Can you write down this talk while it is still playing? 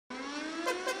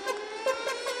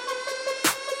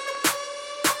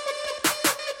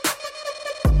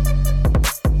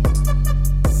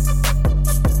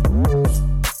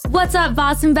What's up,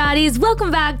 Boston Baddies?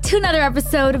 Welcome back to another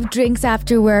episode of Drinks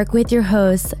After Work with your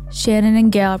hosts, Shannon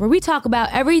and Gail, where we talk about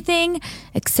everything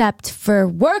except for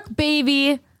work,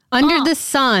 baby. Under the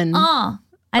sun. I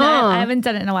haven't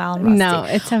done it in a while. I'm rusty. No,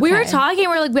 it's okay. We were talking,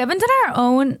 we're like, we haven't done our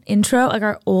own intro, like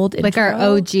our old intro. Like our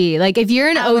OG. Like if you're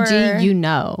an OG, you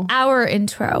know. Our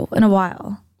intro in a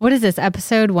while. What is this,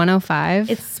 episode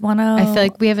 105? It's I feel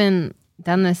like we haven't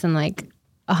done this in like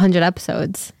 100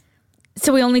 episodes.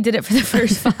 So we only did it for the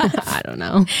first 5. I don't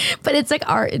know. But it's like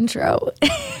our intro.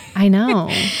 I know.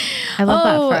 I love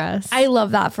that for us. I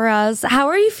love that for us. How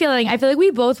are you feeling? I feel like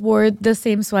we both wore the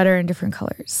same sweater in different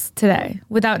colors today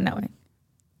without knowing.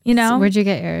 You know? So where'd you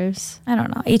get yours? I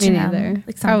don't know. H&M. Me neither.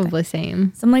 Like something. Probably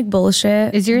same. Some like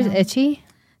bullshit. Is yours itchy?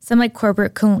 Some like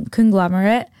corporate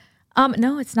conglomerate.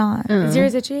 No, it's not. Is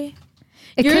yours itchy?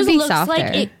 Yours yours could be looks softer.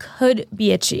 like it could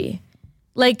be itchy.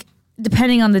 Like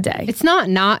depending on the day. It's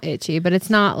not itchy, but it's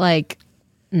not like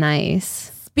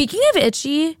nice. Speaking of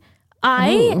itchy,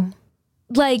 I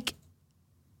like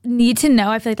need to know.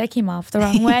 I feel like that came off the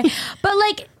wrong way. But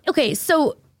like, okay,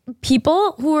 so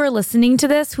people who are listening to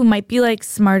this who might be like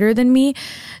smarter than me,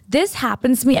 this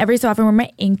happens to me every so often where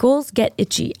my ankles get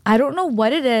itchy. I don't know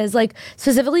what it is. Like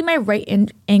specifically my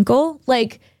right ankle,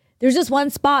 like there's just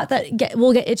one spot that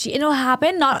will get itchy. And it'll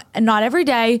happen not every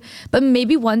day, but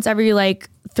maybe once every like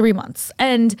 3 months.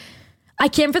 And I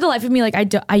can't for the life of me, like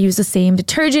I use the same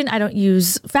detergent. I don't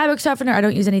use fabric softener. I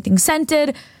don't use anything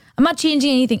scented. I'm not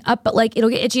changing anything up, but like it'll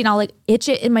get itchy and I'll like itch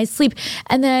it in my sleep.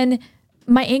 And then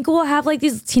my ankle will have like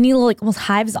these teeny little like almost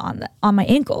hives on my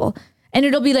ankle. And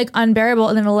it'll be like unbearable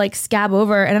and then it'll like scab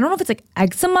over. And I don't know if it's like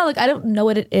eczema. Like I don't know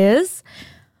what it is.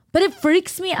 But it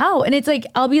freaks me out. And it's like,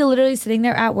 I'll be literally sitting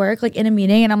there at work, like in a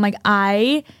meeting, and I'm like,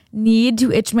 I need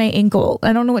to itch my ankle.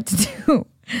 I don't know what to do.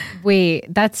 Wait,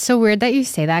 that's so weird that you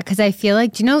say that because I feel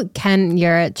like, do you know Ken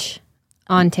Urich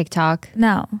on TikTok?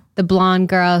 No. The blonde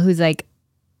girl who's like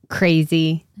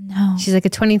crazy. No. She's like a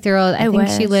 23-year-old. I think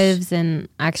she wish. lives in,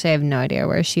 actually I have no idea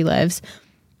where she lives.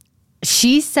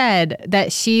 She said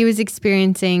that she was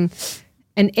experiencing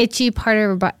an itchy part of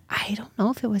her body. I don't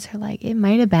know if it was her leg. It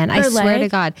might have been. I swear to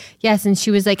God. Yes. And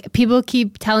she was like, people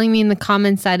keep telling me in the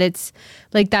comments that it's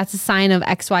like, that's a sign of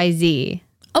XYZ.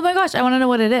 Oh my gosh, I want to know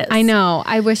what it is. I know.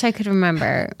 I wish I could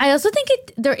remember. I also think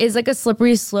there is like a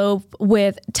slippery slope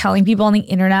with telling people on the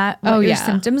internet what your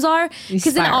symptoms are.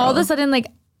 Because then all of a sudden, like,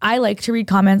 I like to read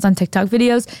comments on TikTok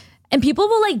videos and people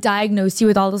will like diagnose you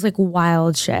with all this like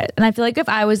wild shit. And I feel like if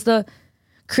I was the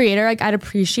creator, like I'd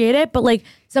appreciate it. But like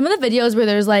some of the videos where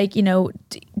there's like,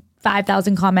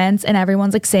 5,000 comments and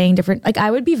everyone's like saying different, like I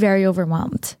would be very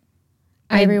overwhelmed.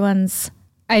 I don't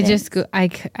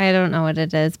know what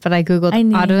it is, but I Googled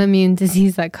autoimmune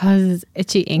disease that causes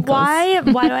itchy ankles. Why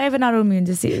do I have an autoimmune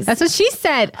disease? That's what she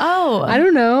said. Oh. I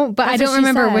don't know, but I don't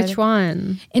remember said. which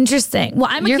one. Interesting. Well,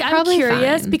 I'm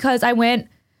curious because I went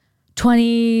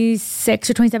 26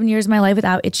 or 27 years of my life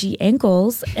without itchy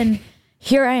ankles. And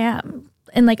here I am.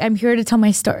 And like, I'm here to tell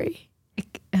my story.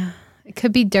 It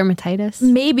could be dermatitis.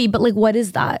 Maybe, but like, what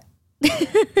is that?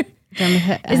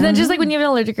 Isn't it just like when you have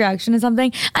an allergic reaction to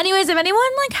something? Anyways, if anyone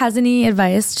like has any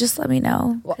advice, just let me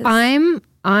know. Well,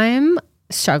 I'm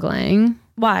struggling.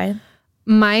 Why?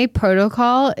 My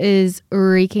protocol is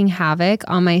wreaking havoc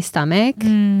on my stomach.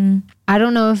 I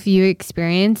don't know if you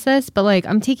experience this, but like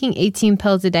I'm taking 18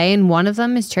 pills a day and one of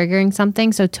them is triggering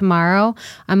something. So tomorrow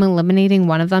I'm eliminating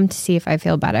one of them to see if I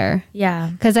feel better. Yeah.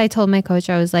 Because I told my coach,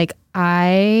 I was like,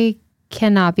 I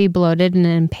cannot be bloated and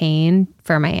in pain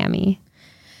for Miami.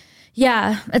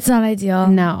 Yeah, it's not ideal.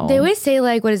 No. They always say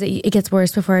like, what is it? It gets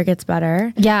worse before it gets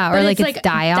better. Yeah, or like it's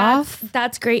die off.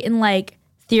 That's great in like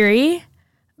theory.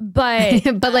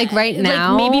 But but like right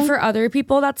now, like maybe for other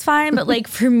people that's fine, but like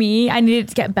for me, I needed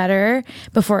to get better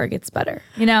before it gets better,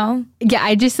 Yeah,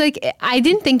 I just like I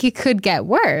didn't think it could get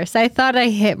worse. I thought I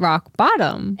hit rock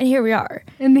bottom. And here we are.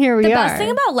 The best thing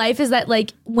about life is that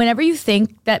like whenever you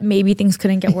think that maybe things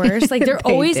couldn't get worse, like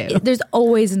there's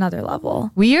always another level.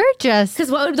 We are just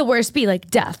because what would the worst be? Like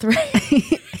death,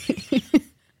 right?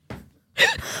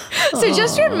 So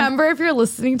just remember, if you're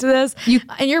listening to this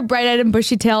and you're bright-eyed and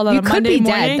bushy-tailed on a Monday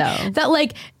morning, dead, that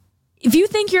like, if you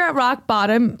think you're at rock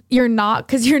bottom, you're not,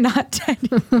 because you're not dead.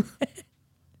 We're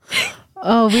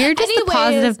just the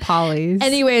positive polys.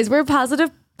 Anyways, we're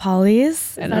positive polys.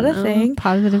 Is that a thing?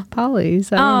 Positive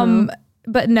polys. I don't know.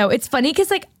 But no, it's funny because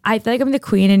like I feel like I'm the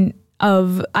queen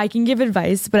of I can give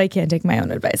advice, but I can't take my own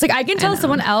advice. Like I can tell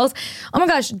someone else, oh my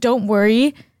gosh, don't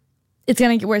worry, it's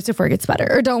gonna get worse before it gets better,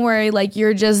 or don't worry, like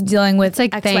you're just dealing with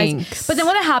like X, thanks. But then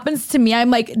when it happens to me, I'm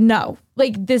like, no,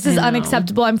 like this is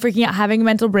unacceptable. I'm freaking out, having a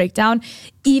mental breakdown.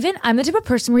 I'm the type of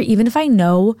person where even if I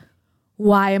know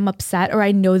why I'm upset, or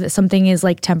I know that something is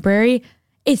like temporary,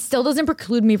 it still doesn't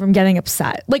preclude me from getting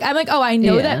upset. Like I'm like, oh, I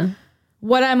know that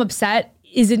what I'm upset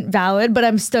isn't valid, but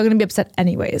I'm still going to be upset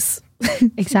anyways.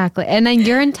 Exactly. And then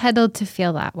you're entitled to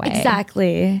feel that way.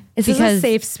 Exactly. It's just a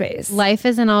safe space. Life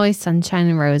isn't always sunshine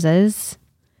and roses.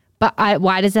 But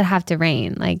why does it have to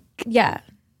rain? Like, yeah.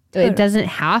 It doesn't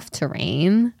have to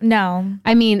rain. No.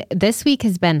 I mean, this week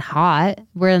has been hot.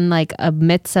 We're in like a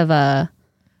midst of I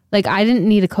didn't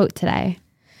need a coat today.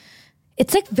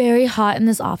 It's like very hot in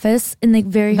this office and like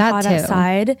very hot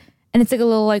outside. And it's like a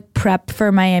little like prep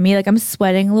for Miami. Like I'm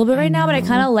sweating a little bit right now, but I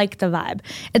kind of like the vibe.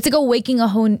 It's like awakening.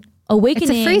 It's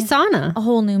a free sauna. A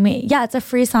whole new me. Yeah, it's a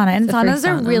free sauna. And saunas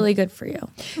are really good for you.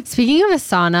 Speaking of a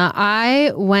sauna,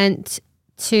 I went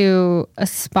to a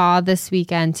spa this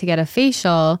weekend to get a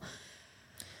facial.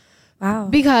 Wow.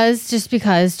 Because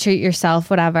treat yourself,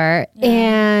 whatever. Yeah.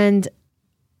 And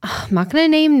I'm not going to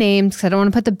name names because I don't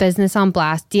want to put the business on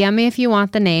blast. DM me if you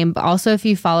want the name. But also if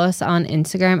you follow us on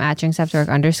Instagram at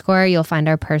drinksafterwork_, you'll find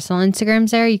our personal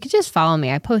Instagrams there. You could just follow me.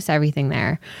 I post everything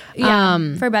there.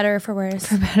 Yeah, for better or for worse.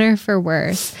 For better or for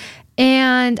worse.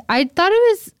 And I thought it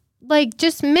was like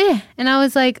just meh. And I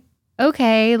was like,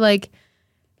 okay, like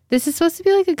this is supposed to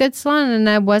be like a good salon. And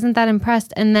I wasn't that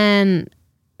impressed. And then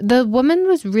the woman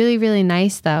was really, really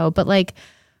nice though. But like,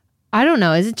 I don't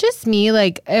know. Is it just me?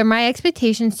 Like, are my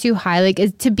expectations too high? Like,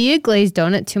 is to be a glazed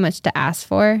donut too much to ask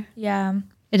for? Yeah.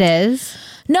 It is?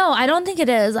 No, I don't think it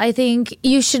is. I think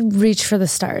you should reach for the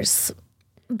stars.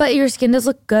 But your skin does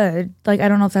look good. Like,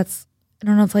 I'm not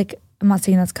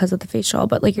saying that's because of the facial,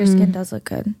 but like your skin does look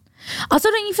good. Also,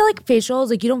 don't you feel like facials,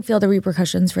 like you don't feel the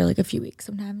repercussions for like a few weeks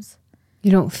sometimes?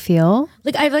 You don't feel?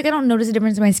 Like I don't notice a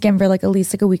difference in my skin for like at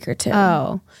least like a week or two.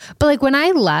 Oh. But like when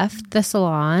I left the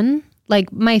salon,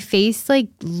 like my face like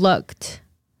looked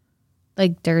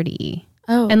like dirty.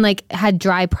 Oh. And like had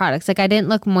dry products. Like I didn't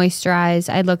look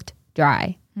moisturized. I looked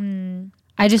dry.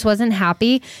 I just wasn't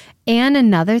happy. And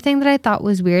another thing that I thought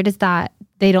was weird is that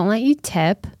they don't let you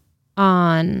tip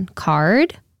on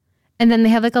card. And then they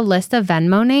have like a list of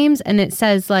Venmo names and it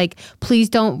says like, please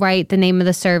don't write the name of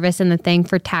the service and the thing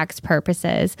for tax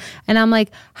purposes. And I'm like,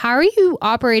 how are you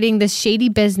operating this shady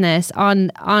business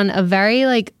on a very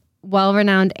like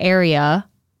well-renowned area,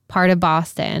 part of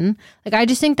Boston? Like, I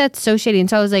just think that's so shady.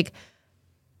 And so I was like,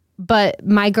 but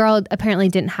my girl apparently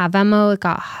didn't have Venmo. It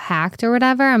got hacked or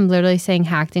whatever. I'm literally saying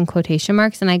hacked in quotation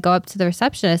marks. And I go up to the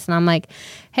receptionist and I'm like,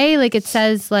 hey, like it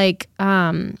says like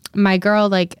my girl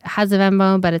like has a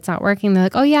Venmo, but it's not working. They're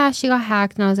like, oh yeah, she got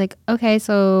hacked. And I was like, okay,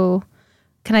 so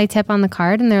can I tip on the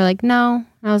card? And they're like, no.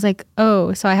 And I was like,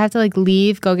 oh, so I have to like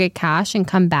leave, go get cash and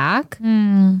come back?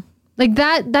 Like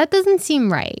that doesn't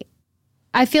seem right.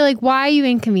 I feel like, why are you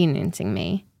inconveniencing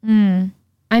me?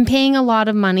 I'm paying a lot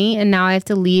of money and now I have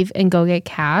to leave and go get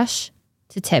cash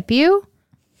to tip you?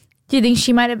 Do you think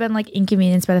she might have been like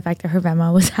inconvenienced by the fact that her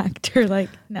Venmo was hacked, or like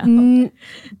no?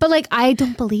 But like, I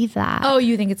don't believe that. Oh,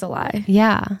 you think it's a lie?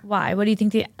 Yeah. Why? What do you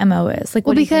think the MO is? Like,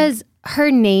 well, because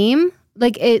her name,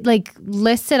 like it like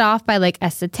lists it off by like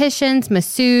estheticians,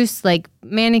 masseuse, like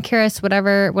manicurists,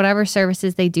 whatever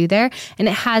services they do there, and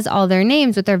it has all their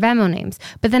names with their Venmo names.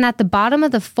 But then at the bottom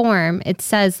of the form, it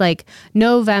says like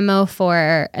no Venmo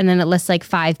for, and then it lists like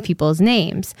 5 people's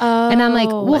names. Oh, and I'm like,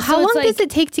 well, how long does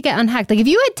it take to get unhacked? Like, if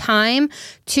you had time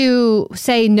to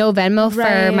say no Venmo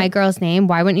for my girl's name,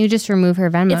 why wouldn't you just remove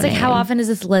her Venmo? It's like, how often does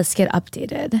this list get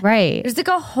updated? Right. There's like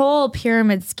a whole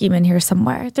pyramid scheme in here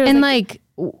somewhere. There's and like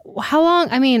how long?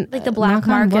 I mean, like the black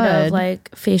market of like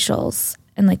facials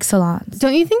and like salons.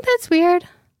 Don't you think that's weird?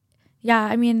 Yeah,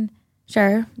 I mean,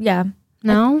 sure. Yeah.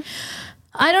 No?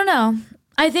 I don't know.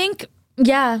 I think,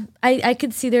 yeah, I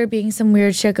could see there being some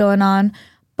weird shit going on.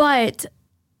 But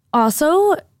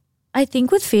also, I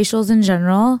think with facials in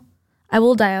general, I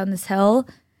will die on this hill.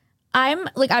 I'm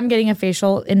getting a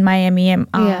facial in Miami.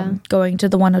 I'm going to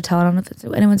the one hotel. I don't know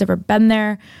if anyone's ever been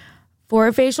there for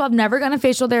a facial. I've never gotten a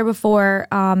facial there before.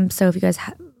 So if you guys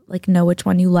like know which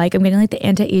one you like, I'm getting like the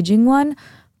anti-aging one,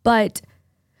 but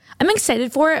I'm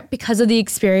excited for it because of the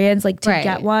experience, like to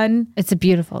get one. It's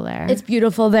beautiful there. It's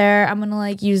beautiful there. I'm going to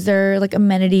like use their like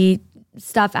amenity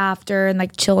stuff after and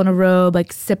like chill in a robe,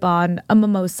 like sip on a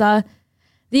mimosa,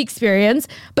 the experience.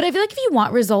 But I feel like if you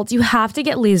want results, you have to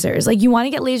get lasers. Like you want to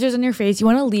get lasers on your face. You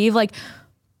want to leave like,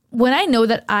 when I know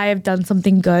that I have done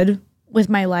something good with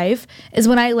my life is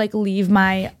when I like leave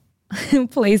my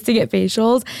place to get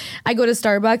facials. I go to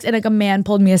Starbucks and like a man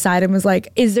pulled me aside and was like,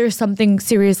 is there something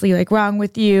seriously like wrong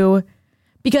with you?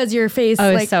 Because your face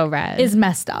like so red. is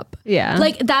messed up. Yeah.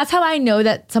 Like that's how I know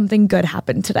that something good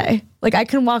happened today. Like I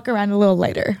can walk around a little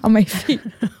lighter on my feet.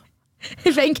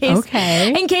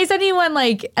 in case anyone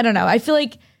like, I don't know, I feel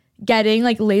like getting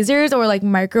like lasers or like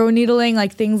micro needling,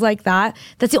 like things like that,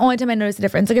 that's the only time I notice the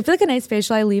difference. Like I feel like a nice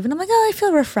facial, I leave and I'm like, oh, I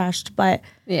feel refreshed, but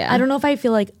I don't know if I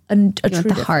feel like a true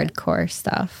the hardcore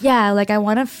stuff. Yeah, like I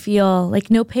want to feel like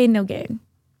no pain, no gain.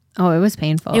 Oh, it was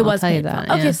painful. It was painful.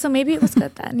 That, okay, so maybe it was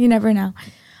good then. You never know.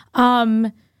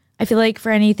 I feel like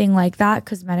for anything like that,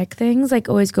 cosmetic things, like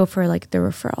always go for like the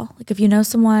referral. Like if you know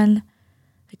someone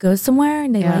that goes somewhere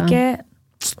and they like it,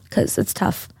 because it's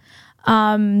tough.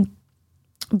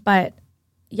 But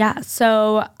yeah,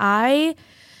 so I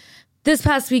this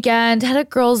past weekend had a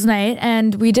girls' night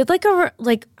and we did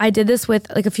I did this with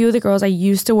like a few of the girls I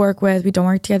used to work with. We don't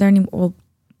work together anymore. Well,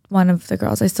 one of the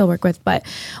girls I still work with, but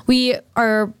we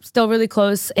are still really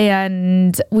close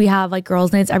and we have like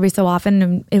girls' nights every so often.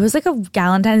 And it was like a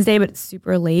Valentine's Day, but it's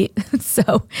super late.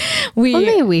 So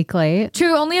only a week late.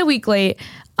 True, only a week late.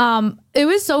 It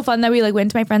was so fun that we like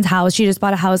went to my friend's house. She just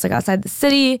bought a house like outside the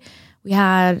city. We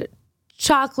had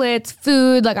chocolates,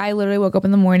 food. Like I literally woke up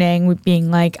in the morning with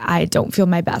being like, I don't feel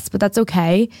my best, but that's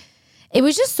okay. It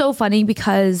was just so funny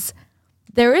because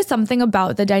there is something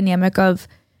about the dynamic of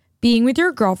being with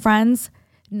your girlfriends,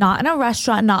 not in a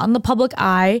restaurant, not in the public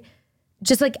eye,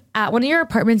 just like at one of your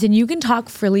apartments, and you can talk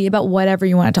freely about whatever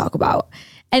you want to talk about.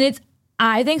 And it's,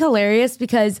 I think, hilarious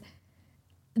because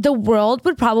the world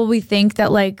would probably think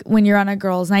that like when you're on a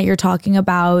girls' night, you're talking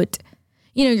about,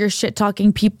 you know, you're shit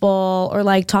talking people or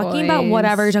like talking about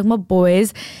whatever, you're talking about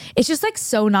boys. It's just like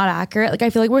so not accurate. Like I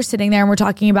feel like we're sitting there and we're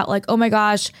talking about like, oh my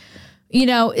gosh, you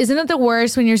know, isn't it the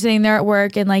worst when you're sitting there at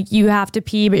work and like you have to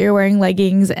pee, but you're wearing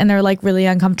leggings and they're like really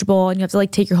uncomfortable and you have to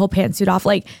like take your whole pantsuit off.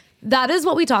 Like that is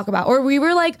what we talk about. Or we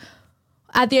were like,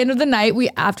 at the end of the night,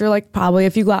 after like probably a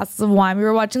few glasses of wine, we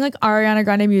were watching like Ariana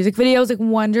Grande music videos, like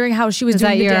wondering how she was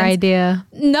doing the dance. Was that your idea?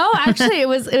 No, actually it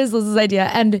was Liz's idea.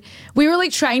 And we were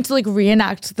like trying to like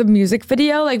reenact the music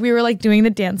video. Like we were like doing the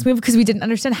dance move because we didn't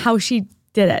understand how she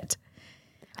did it.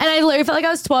 And I literally felt like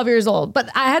I was 12 years old, but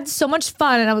I had so much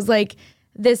fun and I was like,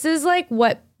 this is like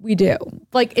what we do.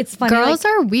 Like it's funny. Girls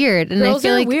are weird. And I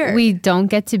feel like we don't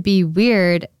get to be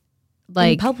weird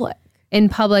like in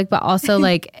public, but also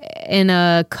like in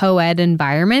a co-ed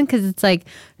environment. Cause it's like,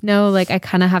 no, like I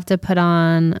kind of have to put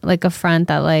on like a front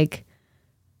that like,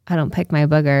 I don't pick my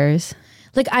boogers.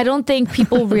 Like, I don't think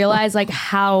people realize like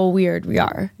how weird we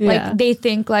are. Yeah. Like they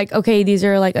think like, okay, these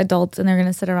are like adults and they're going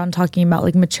to sit around talking about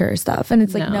like mature stuff. And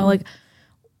it's like, no like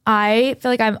I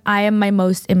feel like I am my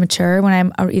most immature when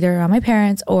I'm either around my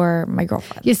parents or my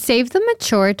girlfriend. You save the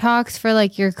mature talks for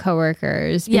like your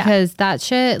coworkers because that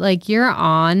shit, like you're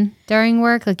on during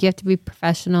work, like you have to be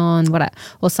professional and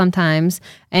well, sometimes,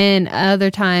 and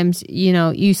other times, you know,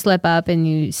 you slip up and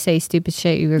you say stupid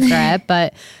shit you regret,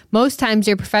 but most times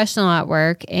you're professional at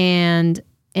work and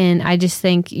I just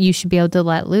think you should be able to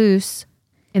let loose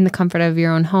in the comfort of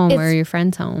your own home or your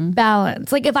friend's home.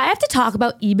 Balance. Like if I have to talk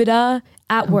about EBITDA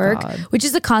at work, which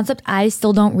is a concept I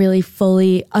still don't really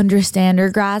fully understand or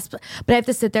grasp, but I have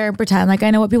to sit there and pretend like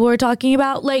I know what people are talking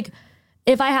about. Like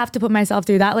if I have to put myself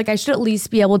through that, like I should at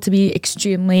least be able to be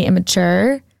extremely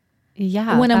immature.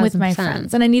 Yeah, when I'm with my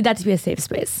friends, and I need that to be a safe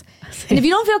space. And if you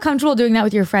don't feel comfortable doing that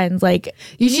with your friends, like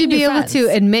you should be able to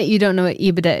admit you don't know what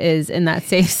EBITDA is in that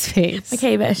safe space.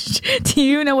 Okay, Bish, do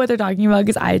you know what they're talking about?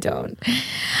 Because I don't.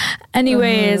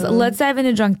 Anyways, let's dive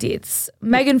into drunk deets.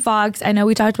 Megan Fox, I know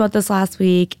we talked about this last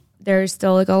week. There's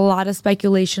still like a lot of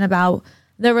speculation about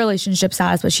the relationship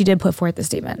status, but she did put forth the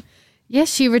statement.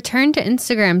 Yes, she returned to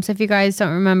Instagram. So if you guys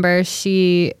don't remember,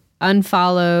 she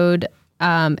unfollowed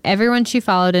everyone she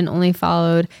followed and only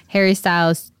followed Harry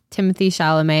Styles, Timothée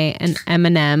Chalamet, and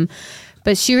Eminem.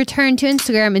 But she returned to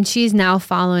Instagram and she's now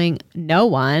following no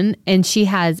one and she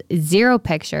has 0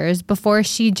 pictures. Before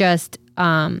she just,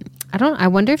 I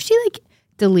wonder if she like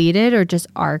deleted or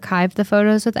just archived the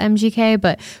photos with MGK,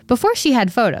 but before she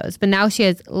had photos, but now she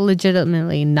has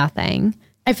legitimately nothing.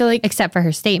 I feel like except for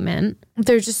her statement.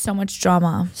 There's just so much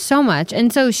drama. So much.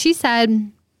 And so she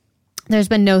said, there's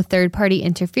been no third-party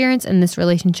interference in this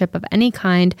relationship of any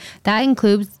kind. That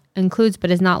includes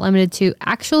but is not limited to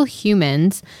actual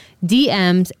humans,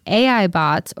 DMs, AI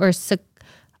bots, or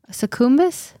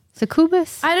succubus?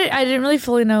 I didn't really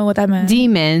fully know what that meant.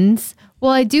 Demons.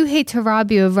 Well, I do hate to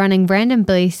rob you of running random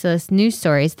baseless news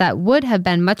stories that would have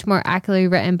been much more accurately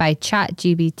written by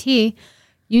ChatGPT.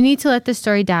 You need to let the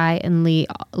story die and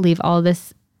leave all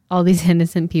these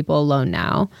innocent people alone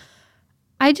now.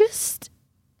 First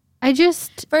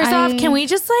off, can we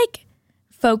just like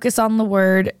focus on the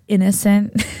word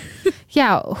innocent?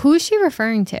 Yeah, who is she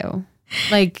referring to?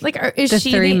 Like is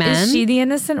she three men? Is she the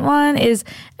innocent one? Is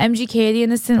MGK the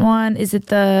innocent one? Is it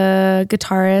the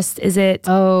guitarist? Is it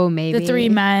maybe the three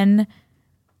men?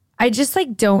 I just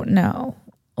like don't know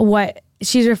what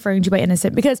she's referring to by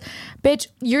innocent, because bitch,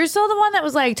 you're still the one that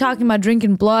was like talking about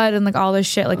drinking blood and like all this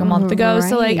shit like a month ago. Right.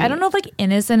 So like I don't know if like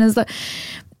innocent is the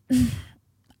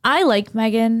I like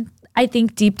Megan. I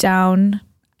think deep down,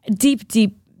 deep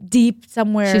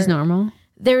somewhere, she's normal.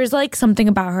 There's like something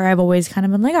about her I've always kind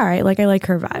of been like, all right, like I like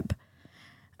her vibe.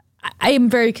 I am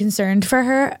very concerned for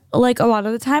her like a lot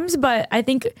of the times, but I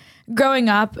think growing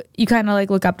up you kind of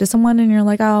like look up to someone and you're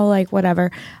like, oh, like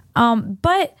whatever.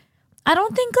 But I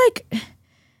don't think like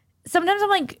sometimes I'm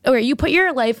like, okay, you put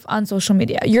your life on social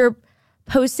media. You're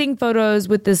posting photos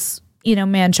with this,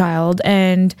 man child,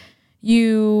 and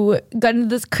you got into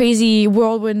this crazy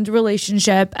whirlwind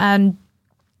relationship and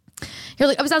you're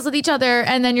like obsessed with each other,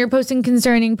 and then you're posting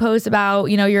concerning posts about,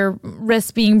 your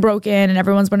wrist being broken and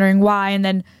everyone's wondering why, and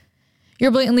then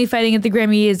you're blatantly fighting at the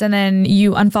Grammys, and then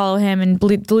you unfollow him and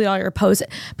delete all your posts.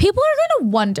 People are going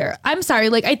to wonder. I'm sorry.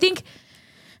 Like, I think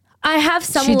I have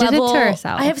some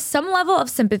level of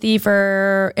sympathy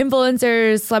for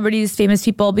influencers, celebrities, famous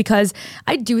people, because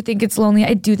I do think it's lonely.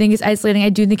 I do think it's isolating. I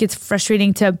do think it's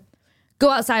frustrating to go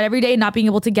outside every day not being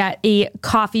able to get a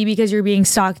coffee because you're being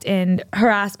stalked and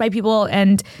harassed by people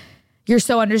and you're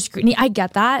so under scrutiny. I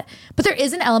get that. But there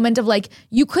is an element of like,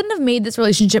 you couldn't have made this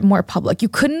relationship more public. You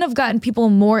couldn't have gotten people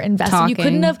more invested. You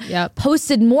couldn't have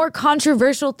posted more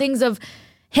controversial things of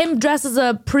him dressed as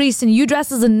a priest and you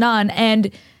dressed as a nun,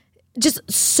 and just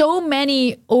so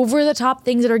many over the top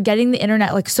things that are getting the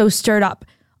internet like so stirred up.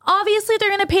 Obviously they're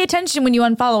going to pay attention when you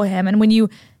unfollow him and when you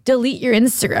delete your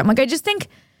Instagram. Like, I just think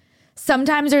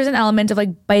sometimes there's an element of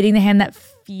like biting the hand that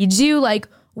feeds you. Like,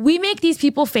 we make these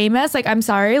people famous. Like, I'm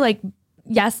sorry. Like,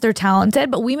 yes, they're talented,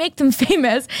 but we make them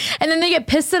famous. And then they get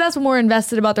pissed at us when we're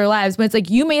invested about their lives. When it's like,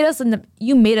 you made us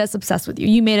obsessed with you.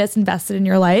 You made us invested in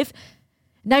your life.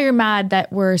 Now you're mad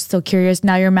that we're still curious.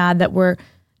 Now you're mad that we're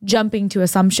jumping to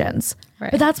assumptions.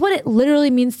 Right. But that's what it literally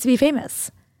means to be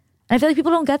famous. And I feel like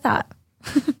people don't get that.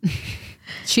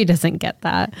 She doesn't get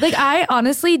that. Like, I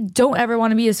honestly don't ever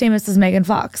want to be as famous as Megan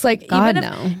Fox. Like, God,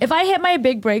 even if I hit my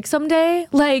big break someday,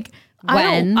 like,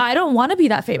 I don't want to be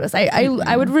that famous.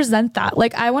 I would resent that.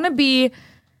 Like, I want to be,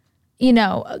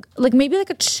 like maybe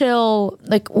like a chill,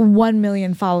 like 1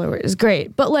 million followers.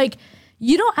 Great. But like,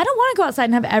 I don't want to go outside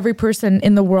and have every person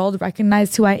in the world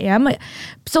recognize who I am.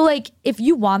 So like, if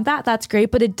you want that, that's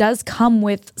great. But it does come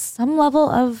with some level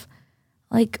of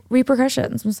like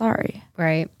repercussions. I'm sorry.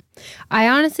 Right. I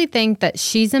honestly think that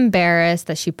she's embarrassed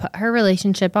that she put her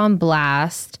relationship on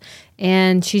blast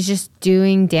and she's just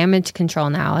doing damage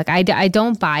control now. Like, I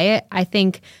don't buy it. I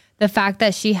think the fact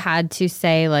that she had to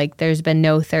say like there's been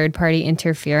no third party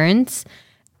interference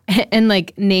and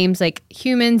like names like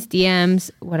humans,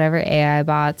 DMs, whatever, AI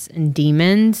bots and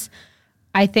demons.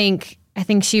 I think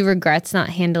she regrets not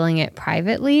handling it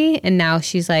privately. And now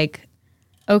she's like,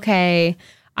 okay,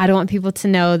 I don't want people to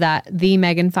know that the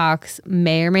Megan Fox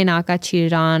may or may not got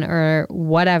cheated on or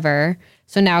whatever.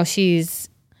 So now she's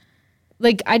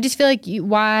like, I just feel like,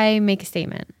 why make a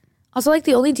statement? Also, like,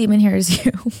 the only demon here is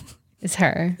you. It's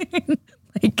her.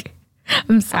 Like,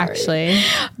 I'm sorry. Actually.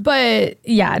 But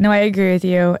yeah, no, I agree with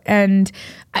you. And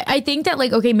I think that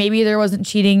like, okay, maybe there wasn't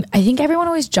cheating. I think everyone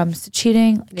always jumps to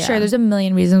cheating. Yeah. Sure, there's a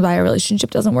million reasons why a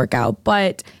relationship doesn't work out.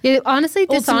 But honestly,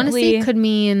 dishonesty could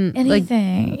mean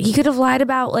anything. Like, he could have lied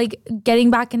about like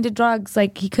getting back into drugs.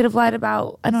 Like, he could have lied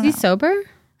about, I don't know. Is he sober?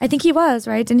 I think he was,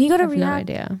 right? Didn't he go to rehab? No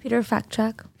idea. Peter, fact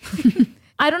check.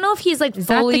 I don't know if he's like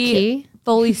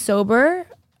fully sober,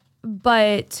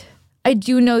 but I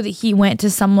do know that he went to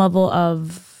some level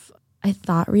of, I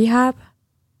thought, rehab.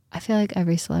 I feel like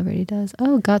every celebrity does.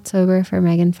 Oh, got sober for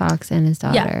Megan Fox and his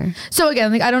daughter. Yeah. So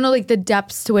again, like, I don't know like the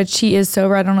depths to which he is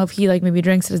sober. I don't know if he like maybe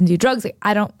drinks, doesn't do drugs. Like,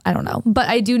 I don't know. But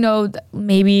I do know that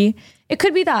maybe it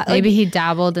could be that. Maybe he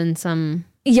dabbled in some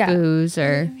booze,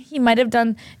 or he might have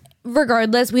done.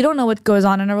 Regardless, we don't know what goes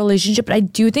on in a relationship, but I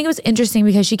do think it was interesting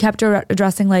because she kept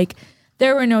addressing like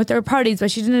there were no third parties, but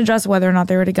she didn't address whether or not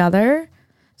they were together.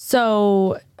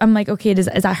 So I'm like, okay, is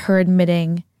that her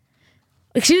admitting?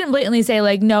 Like, she didn't blatantly say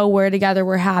like, no, we're together,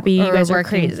 we're happy, you guys are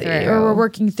crazy, or we're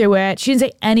working through it. She didn't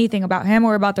say anything about him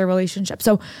or about their relationship.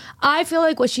 So I feel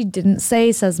like what she didn't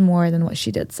say says more than what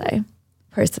she did say,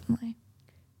 personally.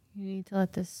 You need to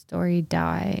let this story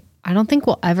die. I don't think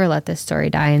we'll ever let this story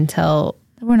die until...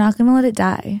 We're not going to let it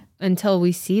die. Until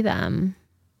we see them.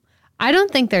 I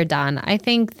don't think they're done. I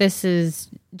think this is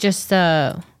just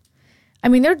a... I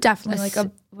mean, they're definitely like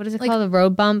a... What is it called? A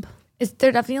road bump?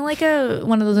 They're definitely like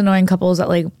one of those annoying couples that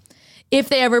like if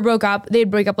they ever broke up,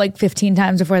 they'd break up like 15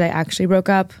 times before they actually broke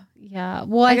up. Yeah.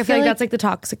 Well, Like, I feel like that's like the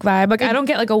toxic vibe. Like, I don't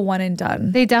get like a one and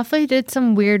done. They definitely did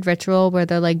some weird ritual where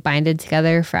they're like binded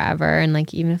together forever. And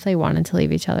like, even if they wanted to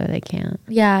leave each other, they can't.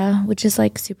 Yeah, which is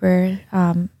like super,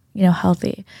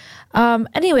 healthy.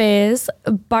 Anyways,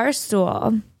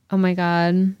 Barstool. Oh my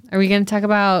God. Are we going to talk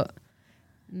about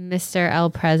Mr. El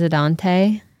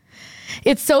Presidente?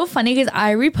 It's so funny because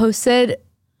I reposted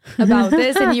about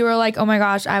this and you were like, oh my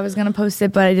gosh, I was gonna post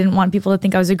it, but I didn't want people to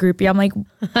think I was a groupie. I'm like,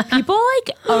 people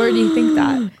like already think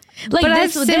that. Like, but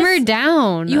I've simmered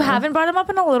down. You haven't brought him up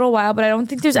in a little while, but I don't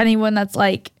think there's anyone that's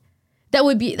like, that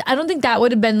would be, I don't think that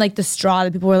would have been like the straw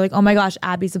that people were like, oh my gosh,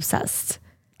 Abby's obsessed.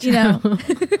 You know?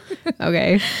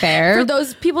 Okay, fair. For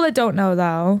those people that don't know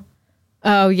though.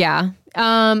 Oh yeah.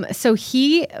 So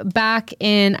he back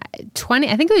in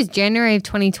I think it was January of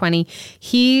 2020,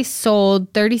 he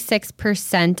sold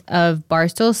 36% of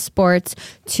Barstool Sports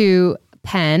to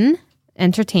Penn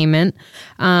Entertainment.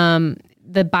 The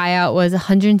buyout was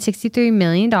 $163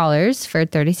 million for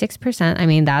 36%. I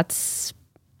mean, that's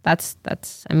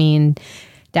I mean,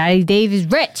 Daddy Dave is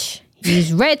rich.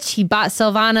 He's rich. He bought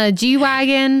Silvana a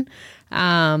G-Wagon.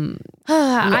 I'm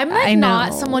like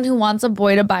not someone who wants a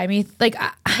boy to buy me like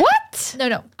what?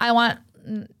 No. I want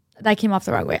that came off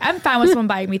the wrong way. I'm fine with someone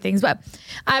buying me things, but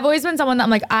I've always been someone that I'm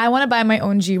like, I want to buy my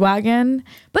own G-Wagon.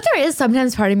 But there is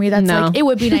sometimes part of me that's like, it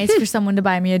would be nice for someone to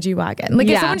buy me a G-Wagon. Like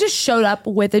if someone just showed up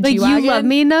with a G-Wagon. You love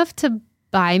me enough to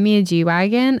buy me a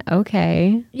G-Wagon?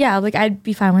 Okay. Yeah, like I'd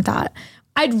be fine with that.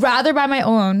 I'd rather buy my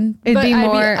own,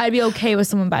 I'd be okay with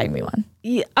someone buying me one.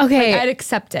 Yeah, okay. Like, I'd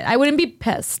accept it. I wouldn't be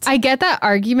pissed. I get that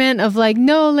argument of like,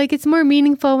 no, like it's more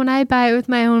meaningful when I buy it with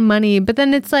my own money. But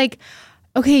then it's like,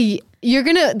 okay,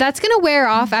 that's gonna wear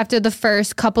off after the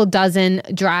first couple dozen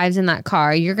drives in that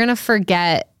car. You're gonna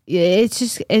forget. It's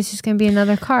just gonna be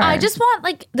another car. I just want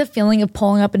like the feeling of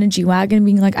pulling up in a G-Wagon and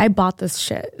being like, I bought this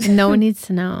shit. No one needs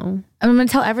to know. I'm gonna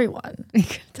tell everyone.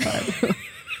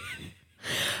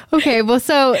 Okay, well,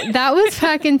 so that was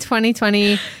back in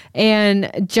 2020,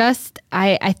 and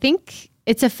I think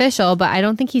it's official, but I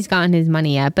don't think he's gotten his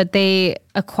money yet. But Penn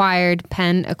acquired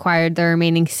the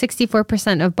remaining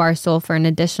 64% of Barstool for an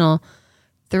additional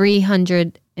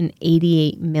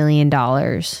 $388 million.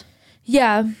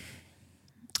 Yeah.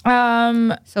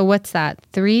 So what's that?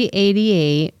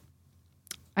 388.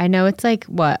 I know it's like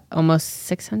what, almost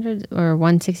 600 or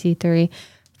 163.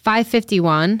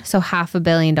 551, so $500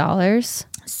 million.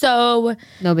 So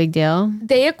no big deal.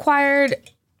 They acquired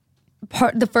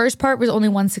the first part was only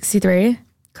 163.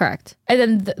 Correct. And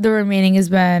then the remaining has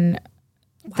been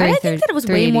I think that it was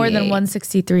way more than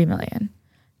 163 million.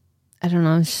 I don't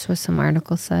know, it's just what some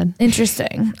article said.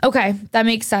 Interesting. Okay, that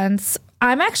makes sense.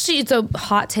 It's a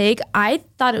hot take. I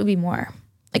thought it would be more.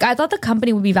 Like I thought the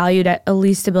company would be valued at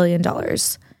least $1 billion.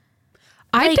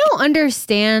 I don't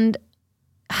understand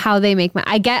how they make money.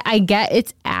 I get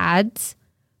it's ads,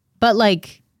 but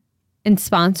like in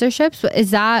sponsorships,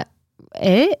 is that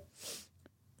it?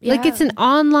 Yeah. Like it's an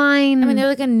online. I mean, they're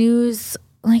like a news.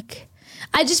 Like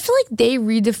I just feel like they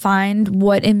redefined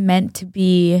what it meant to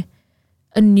be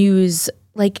a news.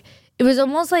 Like it was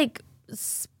almost like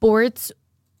sports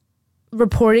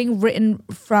reporting written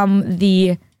from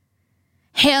the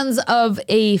hands of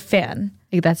a fan.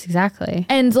 Like, that's exactly.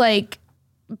 And like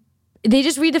they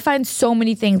just redefined so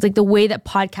many things, like the way that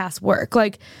podcasts work.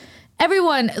 Like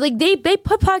everyone, like they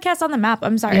put podcasts on the map.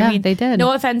 I'm sorry. Yeah, I mean, they did.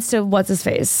 No offense to what's his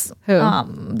face, who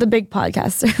the big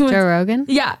podcaster, Joe Rogan.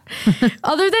 Yeah.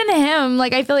 Other than him,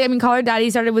 like I feel like Caller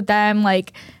Daddy started with them.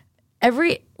 Like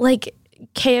every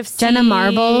KFC, Jenna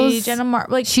Marbles,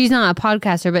 like she's not a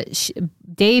podcaster, but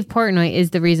Dave Portnoy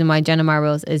is the reason why Jenna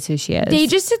Marbles is who she is. They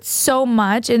just did so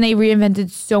much, and they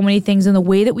reinvented so many things in the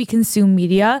way that we consume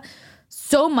media.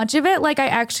 So much of it, like I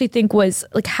actually think was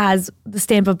like has the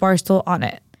stamp of Barstool on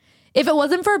it. If it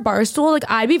wasn't for Barstool, like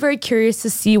I'd be very curious to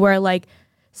see where like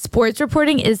sports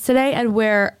reporting is today and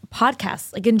where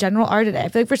podcasts like in general are today. I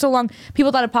feel like for so long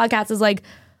people thought a podcast is like,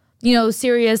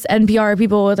 serious NPR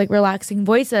people with like relaxing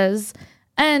voices.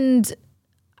 And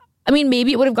I mean,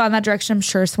 maybe it would have gone that direction. I'm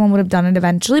sure someone would have done it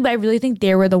eventually, but I really think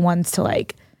they were the ones to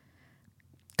like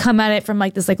come at it from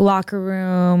like this like locker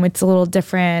room. It's a little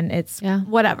different. It's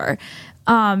whatever.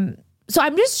 So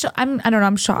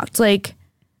I'm shocked. Like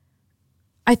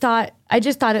I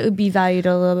just thought it would be valued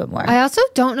a little bit more. I also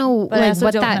don't know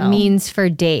what that means for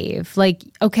Dave. Like,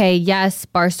 okay, yes,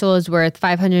 Barstool is worth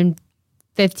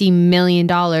 $550 million,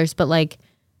 but like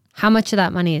how much of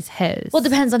that money is his? Well, it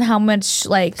depends on how much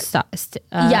like stock.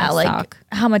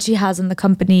 How much he has in the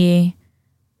company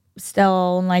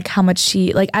still, and like how much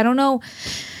I don't know.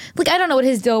 like, I don't know what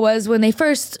his deal was when they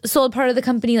first sold part of the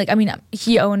company. Like, I mean,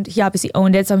 he obviously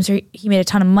owned it, so I'm sure he made a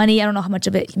ton of money. I don't know how much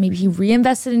of it maybe he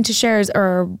reinvested into shares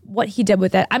or what he did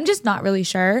with it. I'm just not really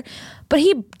sure, but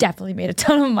he definitely made a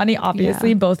ton of money,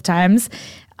 obviously, both times.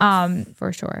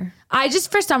 For sure. I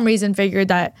just, for some reason, figured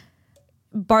that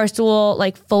Barstool,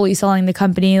 like, fully selling the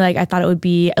company, like, I thought it would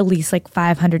be at least like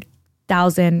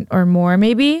 500,000 or more,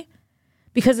 maybe,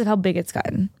 because of how big it's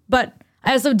gotten. But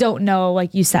I also don't know,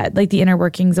 like you said, like the inner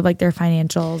workings of like their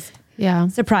financials. Yeah.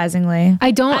 Surprisingly.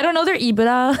 I don't know their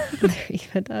EBITDA.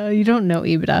 EBITDA. You don't know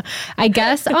EBITDA. I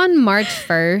guess on March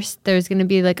 1st, there's going to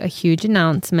be like a huge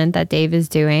announcement that Dave is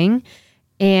doing.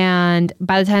 And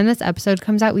by the time this episode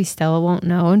comes out, we still won't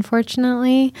know,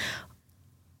 unfortunately.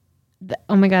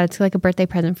 Oh my God, it's like a birthday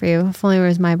present for you. If only it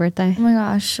was my birthday. Oh my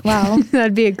gosh. Wow.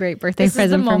 That'd be a great birthday present for me. This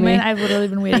is the moment I've literally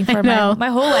been waiting for. My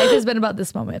whole life has been about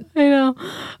this moment. I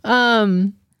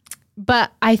know.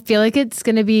 But I feel like it's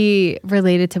going to be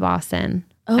related to Boston.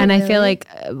 Oh, and really? I feel like,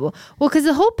 because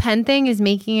the whole Penn thing is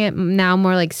making it now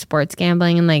more like sports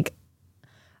gambling. And like,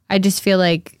 I just feel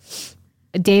like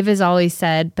Dave has always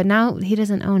said, but now he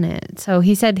doesn't own it. So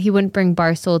he said he wouldn't bring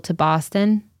Barstool to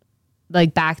Boston,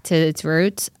 like back to its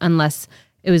roots, unless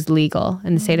it was legal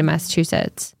in the state of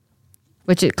Massachusetts,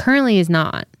 which it currently is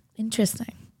not.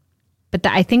 Interesting. But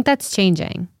I think that's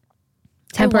changing.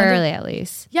 Temporarily, at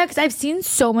least. Yeah, because I've seen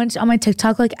so much on my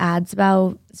TikTok, like ads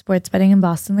about sports betting in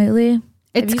Boston lately.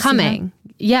 It's coming.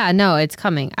 Yeah, no, it's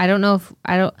coming. I don't know if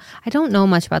I don't know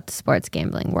much about the sports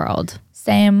gambling world.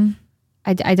 Same.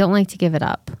 I don't like to give it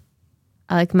up.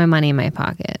 I like my money in my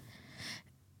pocket.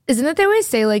 Isn't it they always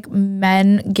say like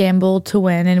men gamble to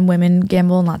win and women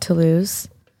gamble not to lose?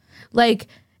 Like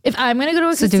if I'm gonna go to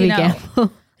a casino, do we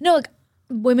gamble? No, like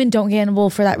women don't gamble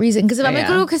for that reason. Because if I'm gonna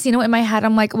go to a casino, in my head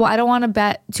I'm like, well, I don't want to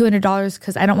bet $200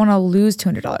 because I don't want to lose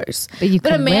 $200. But you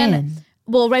could win.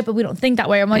 Well, right, but we don't think that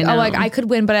way. I'm like, oh, like I could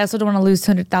win, but I also don't want to lose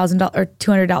 $200,000 or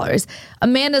 $200.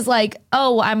 Amanda's like,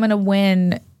 oh, I'm gonna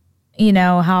win, you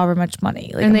know, however much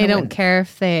money. Like, and they don't care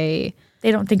if they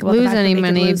don't think about lose the fact any that they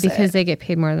money lose because they get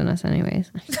paid more than us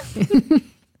anyways.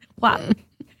 Wow.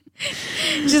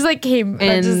 Just like came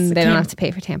and they don't have to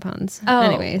pay for tampons. Oh.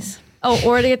 Anyways. Oh,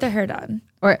 or to get their hair done.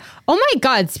 Or oh my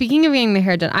God, speaking of getting the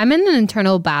hair done, I'm in an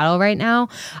internal battle right now.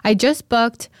 I just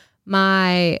booked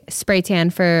my spray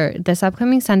tan for this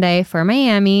upcoming Sunday for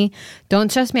Miami. Don't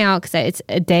stress me out because it's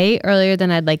a day earlier than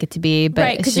I'd like it to be. But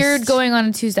right, because you're going on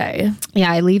a Tuesday.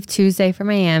 Yeah, I leave Tuesday for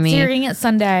Miami. So you're getting it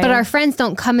Sunday. But our friends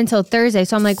don't come until Thursday.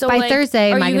 So I'm like, by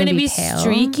Thursday, am I going to be pale?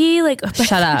 Streaky? Like,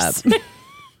 shut up.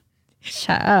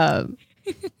 Shut up.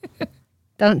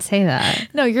 Don't say that.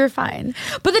 No, you're fine.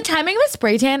 But the timing of a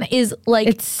spray tan is like,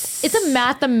 it's a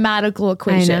mathematical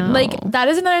equation. Like, that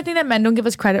is another thing that men don't give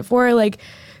us credit for. Like,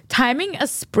 timing a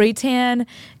spray tan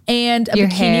and a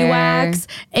bikini wax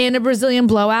and a Brazilian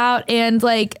blowout and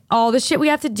like all the shit we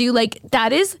have to do, like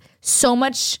that is so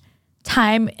much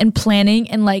time and planning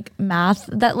and like math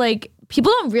that like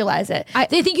people don't realize it.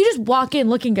 They think you just walk in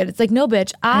looking good. It's like, no,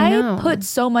 bitch, I put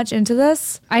so much into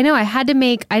this. I know. I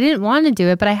didn't want to do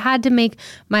it, but I had to make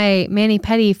my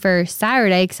mani-pedi for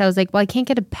Saturday because I was like, well, I can't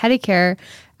get a pedicure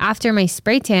after my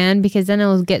spray tan because then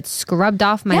it'll get scrubbed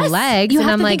off my legs. You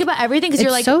have to think about everything because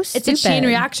you're like, so it's a chain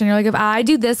reaction. You're like, if I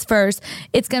do this first,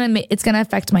 it's gonna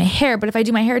affect my hair. But if I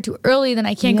do my hair too early, then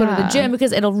I can't go to the gym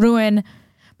because it'll ruin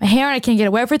my hair and I can't get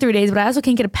it wet for 3 days. But I also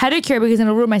can't get a pedicure because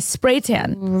it'll ruin my spray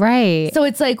tan. Right. So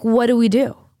it's like, what do we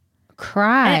do?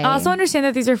 Cry. And I also understand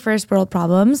that these are first world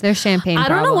problems. They're champagne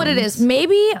problems. I don't know what it is.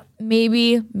 Maybe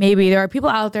there are people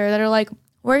out there that are like,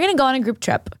 we're gonna go on a group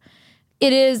trip.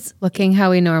 It is looking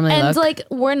how we normally look. And like,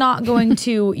 we're not going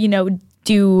to,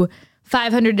 do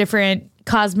 500 different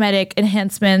cosmetic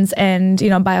enhancements and,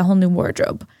 buy a whole new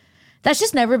wardrobe. That's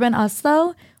just never been us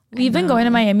though. We've been going to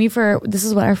Miami this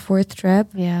is our 4th trip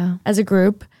as a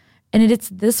group. And it's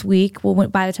this week. Well,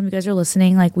 by the time you guys are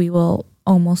listening, like we will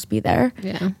almost be there.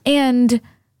 Yeah. And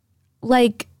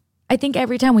like, I think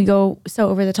every time we go so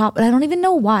over the top, but I don't even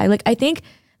know why. Like, I think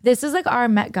this is like our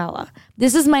Met Gala.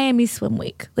 This is Miami Swim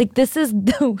Week. Like, this is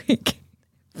the week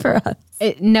for us.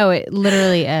 It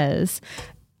literally is.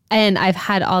 And I've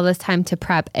had all this time to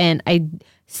prep and I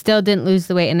still didn't lose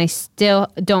the weight and I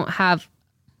still don't have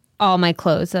all my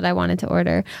clothes that I wanted to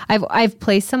order. I've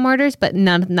placed some orders, but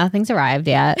nothing's arrived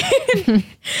yet.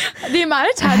 The amount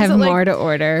of times I have more to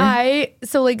order.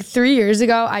 So 3 years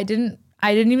ago, I didn't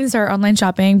even start online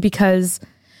shopping because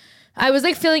I was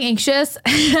like feeling anxious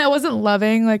and I wasn't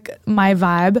loving like my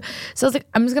vibe. So I was like,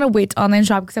 I'm just going to wait to online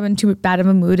shop because I'm in too bad of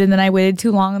a mood. And then I waited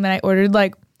too long and then I ordered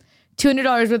like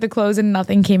 $200 worth of clothes and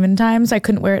nothing came in time. So I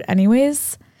couldn't wear it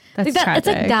anyways. That's tragic. It's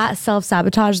like that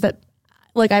self-sabotage that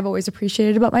like I've always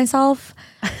appreciated about myself,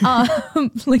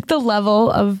 like the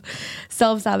level of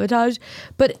self-sabotage.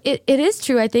 But it is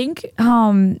true. I think,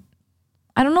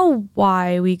 I don't know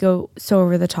why we go so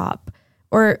over the top,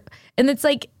 and it's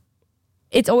like,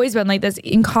 it's always been like this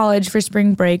in college for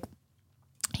spring break.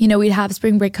 You know, we'd have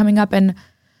spring break coming up and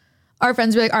our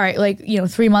friends would be like, all right, like, you know,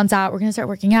 3 months out, we're going to start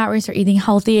working out. We're going to start eating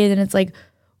healthy. And then it's like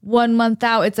 1 month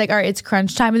out, it's like, all right, it's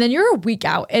crunch time. And then you're a week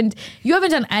out and you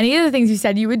haven't done any of the things you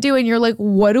said you would do. And you're like,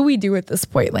 what do we do at this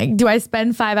point? Like, do I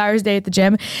spend 5 hours a day at the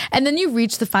gym? And then you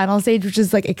reach the final stage, which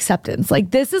is like acceptance.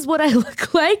 Like, this is what I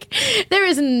look like. There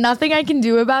is nothing I can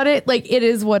do about it. Like, it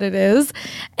is what it is.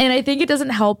 And I think it doesn't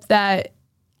help that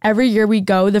every year we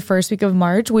go the first week of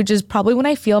March, which is probably when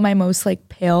I feel my most like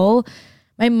pale,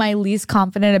 my least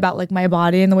confident about like my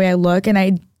body and the way I look. And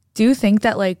I do think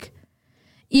that like,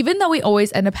 even though we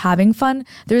always end up having fun,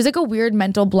 there's like a weird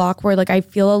mental block where like I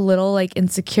feel a little like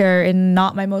insecure and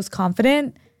not my most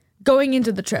confident going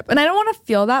into the trip. And I don't want to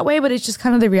feel that way, but it's just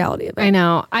kind of the reality of it. I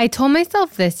know. I told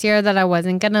myself this year that I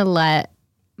wasn't going to let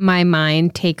my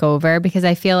mind take over because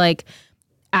I feel like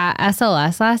at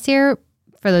SLS last year,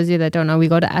 for those of you that don't know, we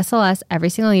go to SLS every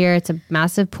single year. It's a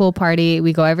massive pool party.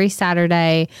 We go every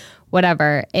Saturday,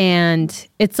 whatever. And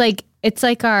it's like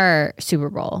our Super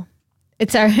Bowl.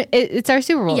 It's our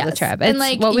Super Bowl, the trip. It's and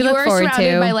like what we look forward to. You're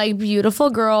surrounded by like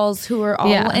beautiful girls who are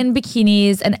all in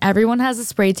bikinis and everyone has a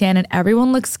spray tan and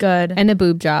everyone looks good. And a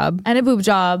boob job.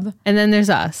 And then there's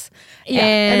us. Yeah,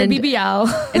 and a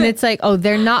BBL. And it's like, oh,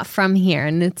 they're not from here.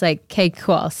 And it's like, okay,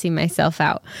 cool. I'll see myself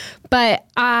out. But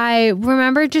I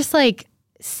remember just like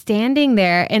standing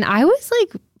there and I was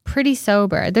like pretty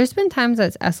sober. There's been times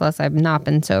at SLS I've not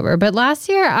been sober, but last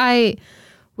year I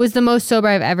was the most sober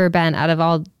I've ever been out of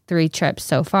all 3 trips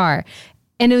so far.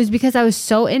 And it was because I was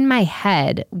so in my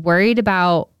head, worried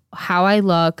about how I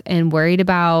look and worried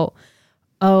about,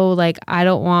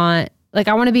 like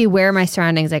I want to be aware of my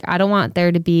surroundings. Like I don't want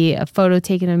there to be a photo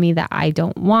taken of me that I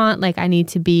don't want. Like I need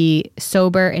to be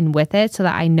sober and with it so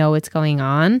that I know what's going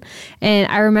on.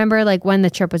 And I remember like when the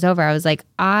trip was over, I was like,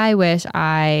 I wish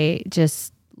I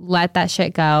just let that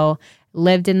shit go,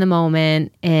 lived in the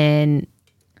moment and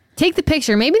take the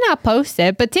picture. Maybe not post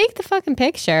it, but take the fucking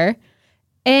picture.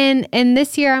 And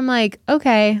this year I'm like,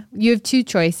 okay, you have 2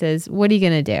 choices. What are you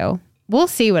going to do? We'll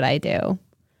see what I do.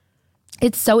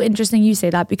 It's so interesting you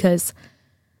say that because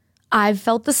I've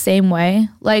felt the same way.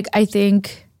 Like I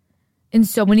think in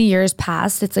so many years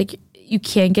past, it's like you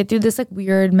can't get through this like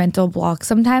weird mental block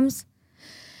sometimes.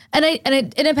 And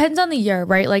it depends on the year,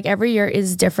 right? Like every year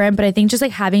is different, but I think just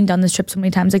like having done this trip so many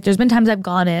times, like there's been times I've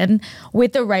gone in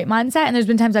with the right mindset and there's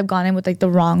been times I've gone in with like the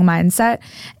wrong mindset.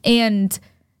 And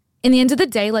in the end of the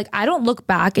day, like I don't look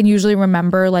back and usually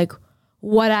remember like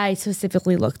what I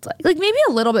specifically looked like. Like maybe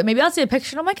a little bit, maybe I'll see a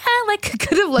picture and I'm like, like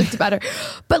could have looked better.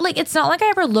 But like, it's not like I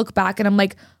ever look back and I'm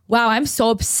like, wow, I'm so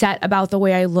upset about the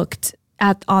way I looked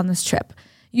on this trip.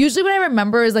 Usually what I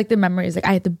remember is like the memories. Like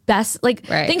I had the best, like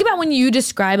think about when you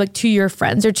describe like to your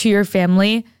friends or to your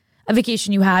family a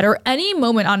vacation you had or any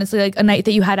moment, honestly, like a night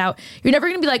that you had out. You're never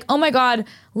going to be like, oh my God,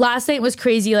 last night was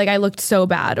crazy. Like I looked so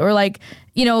bad. Or like,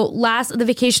 you know, the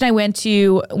vacation I went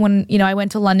to when, you know, I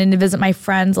went to London to visit my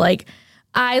friends, like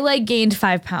I like gained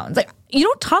 5 pounds. Like you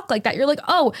don't talk like that. You're like,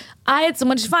 oh, I had so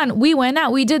much fun. We went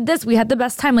out, we did this, we had the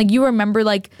best time. Like you remember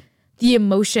like the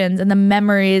emotions and the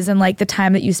memories and like the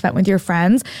time that you spent with your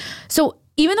friends. So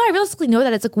even though I realistically know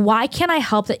that, it's like, why can't I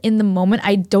help that in the moment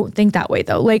I don't think that way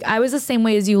though? Like I was the same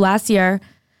way as you last year.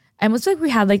 I almost like we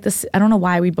had like this, I don't know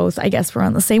why we both, I guess we're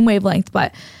on the same wavelength,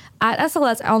 but at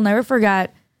SLS, I'll never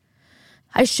forget,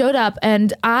 I showed up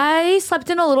and I slept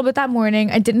in a little bit that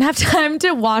morning. I didn't have time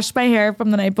to wash my hair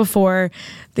from the night before.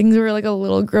 Things were like a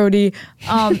little grody.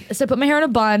 So I put my hair in a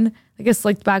bun, like a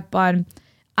slicked back bun.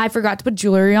 I forgot to put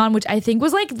jewelry on, which I think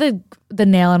was like the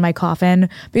nail in my coffin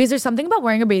because there's something about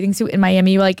wearing a bathing suit in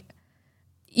Miami. Like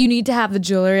you need to have the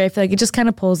jewelry. I feel like it just kind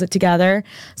of pulls it together.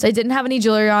 So I didn't have any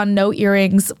jewelry on, no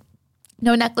earrings,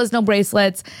 no necklace, no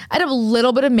bracelets. I had a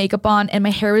little bit of makeup on and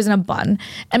my hair was in a bun.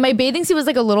 And my bathing suit was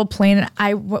like a little plain.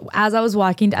 And as I was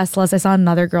walking to SLS, I saw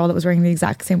another girl that was wearing the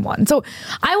exact same one. So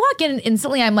I walk in and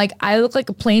instantly I'm like, I look like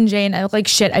a plain Jane. I look like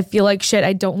shit. I feel like shit.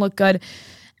 I don't look good.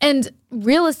 And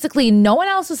realistically, no one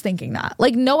else was thinking that.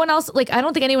 Like no one else, like I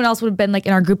don't think anyone else would have been like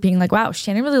in our group being like, wow,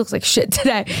 Shannon really looks like shit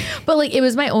today. But like it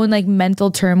was my own like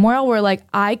mental turmoil where like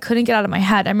I couldn't get out of my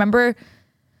head. I remember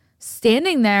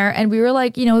standing there and we were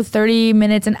like, 30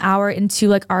 minutes, an hour into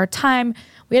like our time.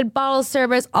 We had bottle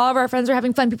service. All of our friends were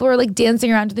having fun. People were like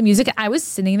dancing around to the music. I was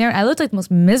sitting there and I looked like the most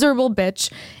miserable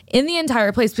bitch in the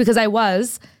entire place because I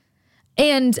was.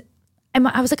 And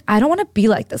I was like, I don't want to be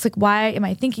like this. Like, why am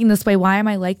I thinking this way? Why am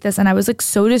I like this? And I was like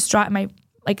so distraught.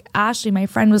 Ashley, my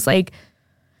friend, was like,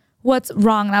 what's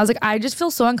wrong? And I was like, I just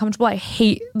feel so uncomfortable. I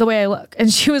hate the way I look.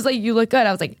 And she was like, you look good.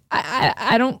 I was like,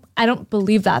 I don't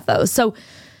believe that though. So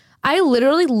I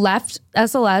literally left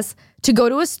SLS to go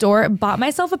to a store, bought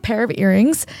myself a pair of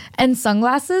earrings and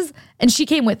sunglasses. And she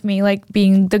came with me, like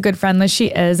being the good friend that she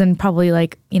is, and probably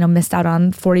like, missed out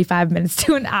on 45 minutes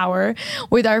to an hour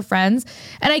with our friends.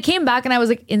 And I came back and I was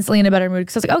like instantly in a better mood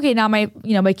because I was like, okay, now my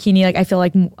bikini, like I feel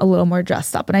like a little more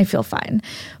dressed up and I feel fine.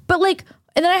 But like,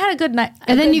 and then I had a good night.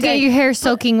 And then you get your hair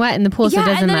soaking wet in the pool, so it doesn't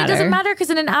matter. Yeah, and then it doesn't matter because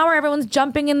in an hour, everyone's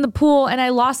jumping in the pool and I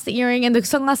lost the earring and the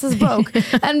sunglasses broke.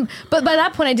 But by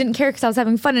that point, I didn't care because I was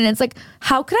having fun. And it's like,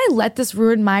 how could I let this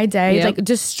ruin my day? Yep. Like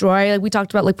destroy, like we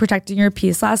talked about like protecting your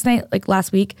peace last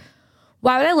week.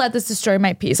 Why would I let this destroy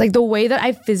my peace? Like the way that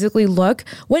I physically look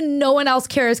when no one else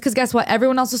cares. Because guess what?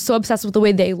 Everyone else is so obsessed with the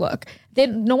way they look.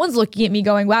 No one's looking at me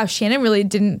going, wow, Shannon really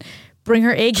didn't bring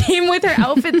her A game with her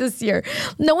outfit this year.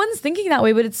 No one's thinking that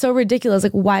way, but it's so ridiculous.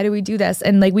 Like, why do we do this?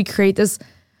 And like, we create this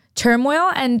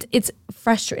turmoil and it's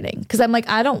frustrating because I'm like,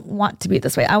 I don't want to be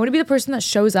this way. I want to be the person that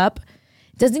shows up,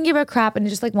 doesn't give a crap, and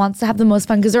just like wants to have the most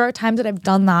fun. Because there are times that I've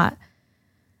done that.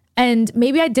 And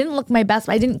maybe I didn't look my best,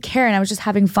 but I didn't care and I was just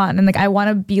having fun. And like, I want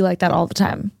to be like that all the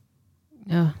time.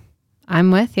 Yeah, I'm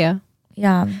with you.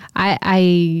 Yeah.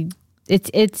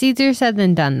 It's easier said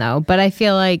than done though. But I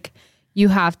feel like you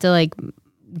have to like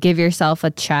give yourself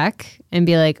a check and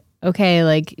be like, okay,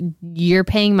 like you're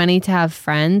paying money to have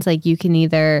friends. Like you can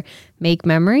either make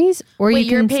memories or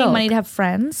you're paying money to have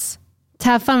friends? To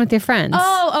have fun with your friends.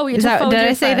 Oh, did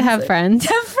I say to have friends?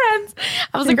 To have friends.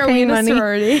 I was like, are we in a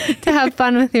sorority? To have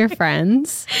fun with your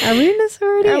friends. Are we in a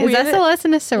sorority? Is SLS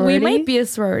in a sorority? We might be a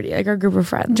sorority, like our group of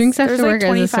friends. Drinks After Work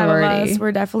is a sorority. Of us.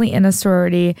 We're definitely in a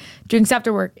sorority. Drinks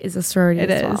After Work is a sorority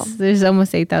as well. There's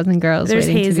almost 8,000 girls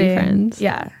waiting hazing. To be friends.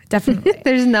 Yeah, definitely.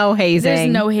 There's no hazing.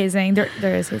 There's no hazing.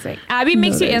 There is hazing. Abby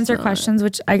makes you answer questions,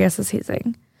 which I guess is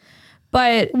hazing.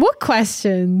 But what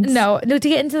questions? No, to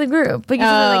get into the group. But you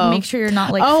have to like make sure you're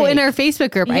not like fake. In our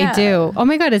Facebook group, yeah. I do. Oh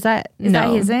my God, is that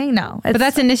hazing? No. But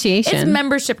that's initiation. It's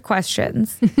membership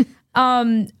questions.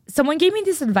 Someone gave me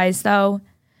this advice though.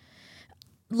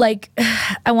 Like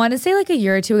I want to say like a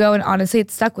year or two ago, and honestly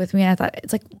it stuck with me, and I thought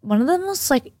it's like one of the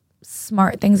most like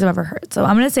smart things I've ever heard. So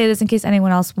I'm gonna say this in case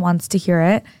anyone else wants to hear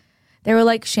it. They were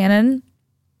like, Shannon,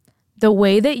 the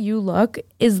way that you look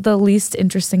is the least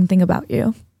interesting thing about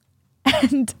you.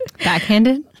 And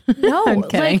backhanded? No,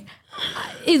 like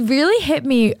it really hit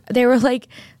me. They were like,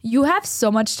 you have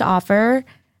so much to offer,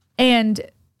 and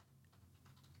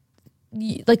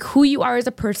like who you are as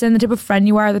a person, the type of friend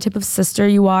you are, the type of sister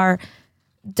you are,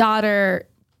 daughter,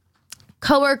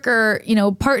 coworker,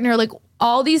 partner, like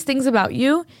all these things about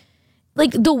you.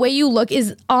 Like the way you look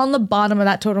is on the bottom of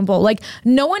that totem pole. Like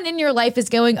no one in your life is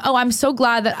going, oh, I'm so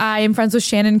glad that I am friends with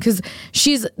Shannon because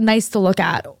she's nice to look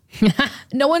at.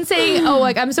 No one's saying, oh,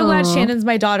 like I'm so glad Shannon's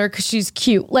my daughter because she's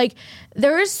cute. Like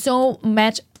there is so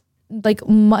much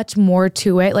more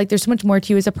to it. Like there's so much more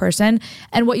to you as a person,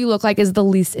 and what you look like is the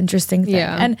least interesting thing.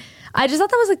 Yeah. And I just thought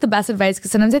that was like the best advice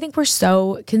because sometimes I think we're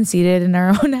so conceited in our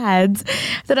own heads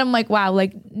that I'm like, wow,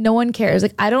 like no one cares.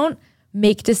 Like I don't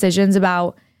make decisions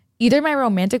about either my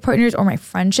romantic partners or my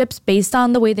friendships based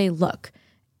on the way they look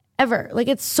ever. Like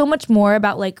it's so much more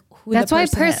about like who That's why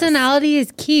personality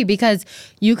is key, because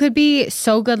you could be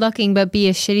so good looking but be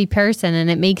a shitty person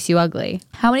and it makes you ugly.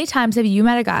 How many times have you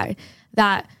met a guy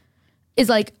that is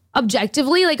like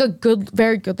objectively like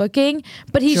very good looking,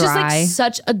 but he's just like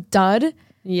such a dud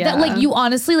that like you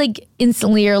honestly like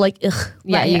instantly are like, ugh.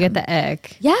 Yeah, you get the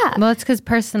ick. Yeah. Well, it's because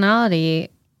personality.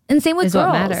 And same with is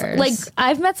girls. What matters. Like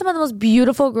I've met some of the most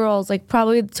beautiful girls, like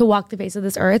probably to walk the face of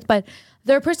this earth, but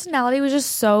their personality was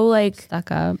just so like stuck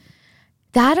up.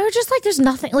 That or just like there's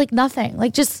nothing,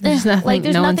 like just there's nothing, like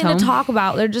there's nothing to talk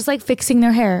about. They're just like fixing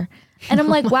their hair, and I'm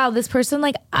like, wow, this person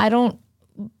like I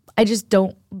just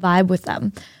don't vibe with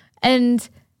them, and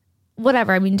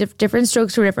whatever. I mean, different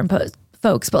strokes for different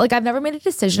folks, but like I've never made a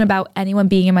decision about anyone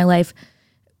being in my life,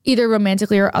 either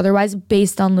romantically or otherwise,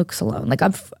 based on looks alone. Like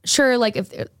I'm sure, like if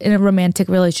in a romantic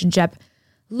relationship,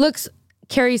 looks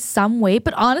carry some weight,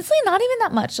 but honestly, not even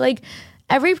that much. Like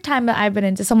every time that I've been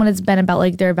into someone, it's been about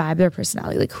like their vibe, their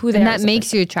personality, like who they are. And that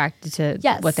makes you attracted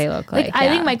to what they look like. I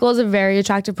think Michael is a very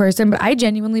attractive person, but I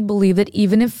genuinely believe that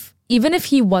even if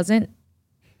he wasn't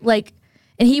like,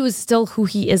 and he was still who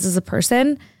he is as a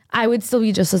person, I would still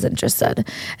be just as interested.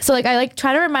 So like I like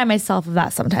try to remind myself of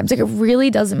that sometimes. Like it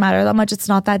really doesn't matter that much. It's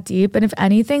not that deep. And if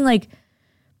anything, like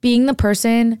being the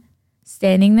person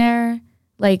standing there,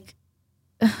 like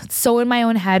so in my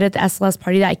own head at the SLS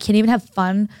party that I can't even have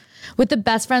fun with the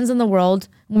best friends in the world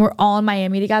when we're all in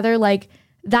Miami together. Like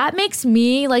that makes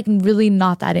me like really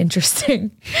not that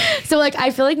interesting. So like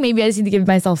I feel like maybe I just need to give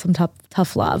myself some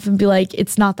tough love and be like,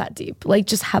 it's not that deep. Like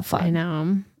just have fun. I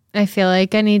know. I feel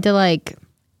like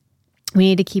we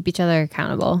need to keep each other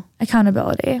accountable.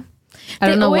 Accountability. I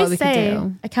don't know what we could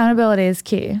do. Accountability is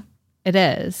key. It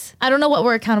is. I don't know what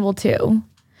we're accountable to.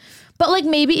 But like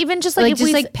maybe even just like if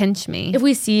just like pinch me. If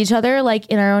we see each other like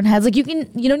in our own heads, like you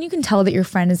can tell that your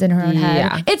friend is in her own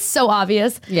head. It's so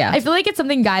obvious. Yeah. I feel like it's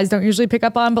something guys don't usually pick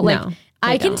up on, but like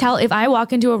I can tell if I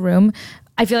walk into a room.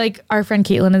 I feel like our friend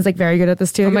Caitlin is like very good at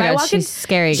this too. Oh my God, she's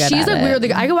scary good. She's like weird.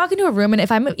 Like I could walk into a room and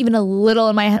if I'm even a little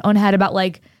in my own head about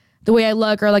like the way I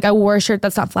look or like I wore a shirt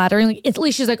that's not flattering, like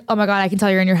instantly she's like, oh my God, I can tell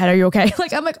you're in your head. Are you okay?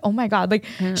 Like I'm like, oh my God. Like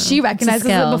she recognizes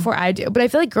it before I do. But I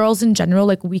feel like girls in general,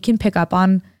 like we can pick up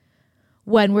on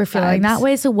when we're feeling that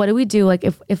way. So what do we do? Like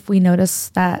if we notice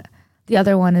that the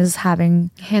other one is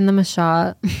having, hand them a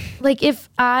shot. Like if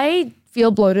I feel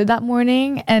bloated that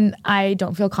morning and I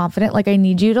don't feel confident, like I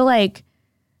need you to like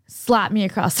slap me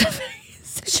across the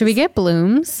face. Should we get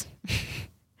Blooms?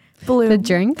 Bloom. The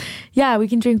drink? Yeah, we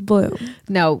can drink Bloom.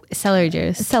 No, celery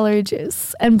juice. Celery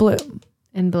juice and Bloom.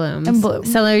 And Blooms. And Bloom.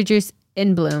 Celery juice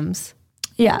in Blooms.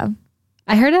 Yeah.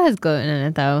 I heard it has gluten in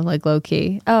it though, like low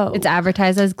key. Oh. It's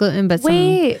advertised as gluten, but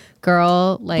some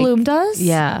girl like Bloom does?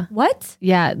 Yeah. What?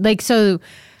 Yeah. Like so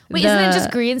wait, isn't it just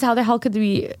greens? How the hell could there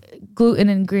be gluten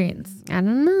in greens? I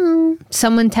don't know.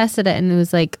 Someone tested it and it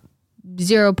was like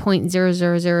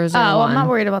 0.00001. Oh, I'm not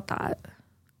worried about that.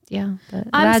 Yeah.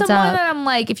 I'm someone that I'm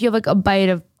like, if you have like a bite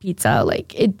of pizza,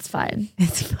 like it's fine.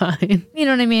 It's fine. You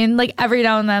know what I mean? Like every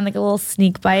now and then, like a little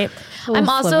sneak bite. I'm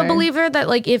also a believer that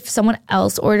like if someone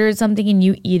else orders something and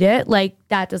you eat it, like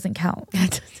that doesn't count.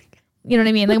 You know what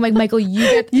I mean? Like Michael,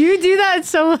 you do that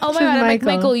so much. Oh my God, I'm like,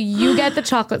 Michael, you get the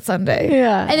chocolate sundae.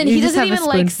 Yeah. And then he doesn't even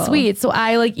like sweets. So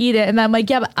I like eat it. And then I'm like,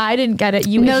 yeah, but I didn't get it.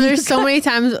 There's so many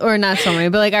times, or not so many,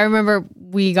 but like I remember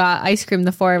we got ice cream,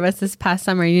 the four of us this past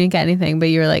summer. You didn't get anything, but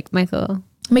you were like, Michael,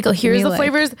 here's the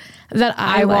flavors that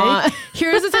I want.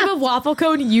 Here's the type of waffle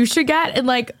cone you should get. And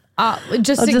like,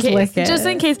 just in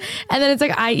case. And then it's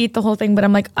like I eat the whole thing, but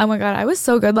I'm like, oh my God, I was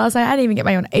so good last night. I didn't even get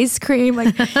my own ice cream.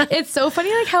 Like it's so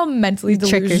funny like how mentally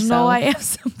delusional I am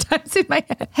sometimes in my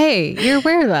head. Hey, you're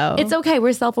aware though. It's okay.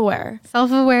 We're self-aware.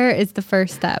 Self-aware is the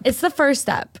first step. It's the first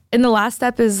step. And the last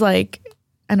step is like,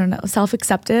 I don't know,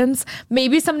 self-acceptance.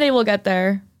 Maybe someday we'll get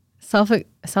there.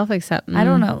 Self-acceptance. I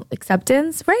don't know.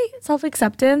 Acceptance, right?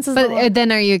 Self-acceptance. But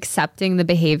then are you accepting the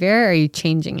behavior or are you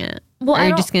changing it? Well, are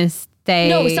you just going to stay?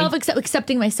 No,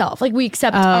 accepting myself. Like we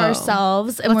accept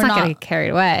ourselves and we're not going to get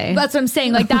carried away. That's what I'm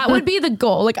saying. Like that would be the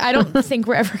goal. Like I don't think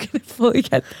we're ever going to fully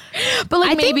get there. But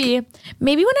like maybe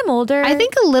when I'm older. I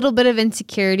think a little bit of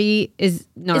insecurity is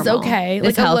normal. It's okay. It's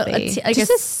like healthy.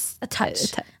 A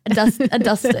touch. A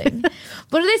dusting.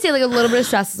 What do they say? Like a little bit of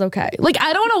stress is okay. Like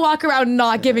I don't want to walk around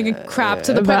not giving a crap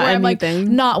to the point where I'm like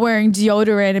not wearing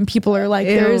deodorant and people are like,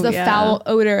 there's a foul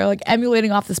odor like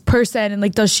emulating off this person and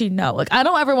like, does she know? Like I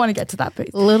don't ever want to get to that place.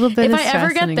 A little bit. If I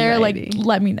ever get there, like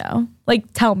let me know.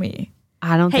 Like tell me.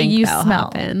 I don't think you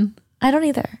smell. Happen. I don't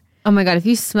either. Oh my God, if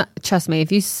you smell, trust me,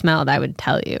 if you smelled, I would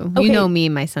tell you. Okay. You know me,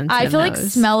 my sensitive I feel like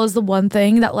smell is the one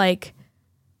thing that like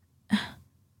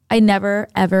I never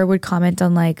ever would comment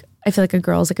on like I feel like a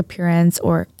girl's like appearance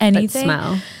or anything.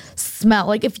 But smell.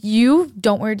 Like if you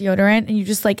don't wear deodorant and you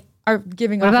just like are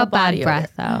giving off a body bad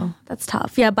breath though? That's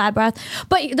tough. Yeah, bad breath.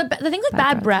 But the thing with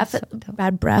bad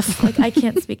breath, like I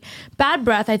can't speak. Bad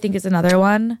breath I think is another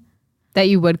one. That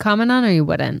you would comment on or you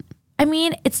wouldn't? I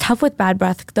mean, it's tough with bad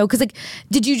breath though, because like,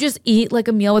 did you just eat like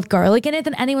a meal with garlic in it?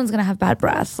 Then anyone's gonna have bad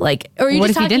breath. Like, or are you what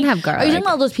just if you didn't have garlic? Are you talking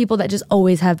about those people that just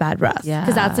always have bad breath? Yeah,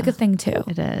 because that's like a thing too.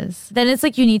 It is. Then it's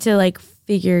like you need to like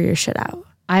figure your shit out.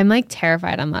 I'm like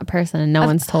terrified I'm that person, and no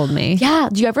one's told me. Yeah.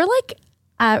 Do you ever like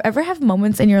ever have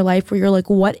moments in your life where you're like,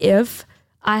 what if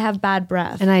I have bad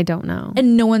breath? And I don't know.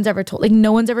 And no one's ever told. Like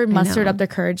no one's ever mustered up their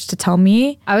courage to tell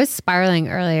me. I was spiraling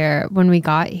earlier when we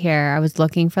got here. I was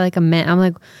looking for like a mint. I'm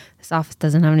like, this office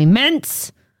doesn't have any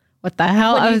mints. What the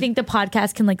hell? Do you think the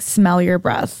podcast can like smell your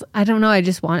breath? I don't know. I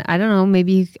don't know.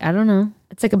 Maybe, I don't know.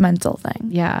 It's like a mental thing.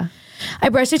 Yeah. I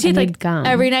brush my teeth like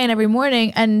every night and every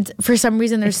morning. And for some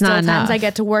reason, there's still times I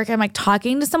get to work. I'm like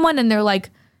talking to someone and they're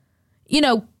like, you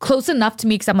know, close enough to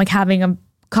me because I'm like having a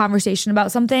conversation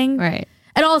about something. Right.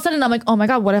 And all of a sudden I'm like, oh my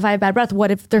God, what if I have bad breath? What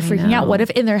if they're freaking out? What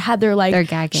if in their head they're like, they're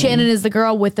gagging. Shannon is the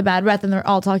girl with the bad breath and they're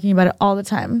all talking about it all the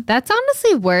time. That's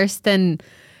honestly worse than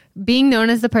being known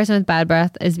as the person with bad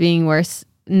breath is being worse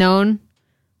known.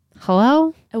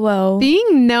 Hello? Whoa.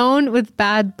 Being known with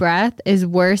bad breath is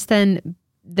worse than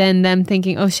than them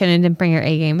thinking, oh, Shannon didn't bring her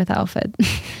A game with the outfit.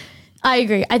 I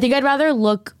agree. I think I'd rather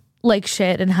look like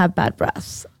shit and have bad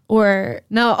breath. Or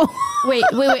no. Wait.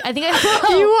 I think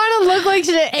you want to look like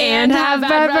shit and have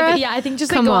bad breath? Yeah, I think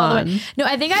just like go all the way. No,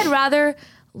 I think I'd rather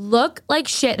look like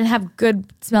shit and have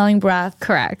good smelling breath.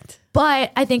 Correct.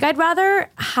 But I think I'd rather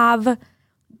have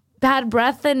bad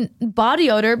breath than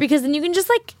body odor, because then you can just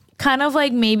like kind of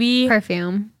like maybe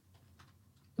perfume.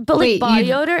 But like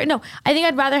body odor? No, I think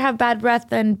I'd rather have bad breath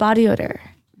than body odor.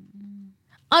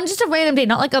 On just a random day,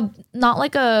 not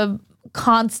like a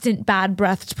constant bad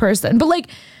breathed person, but like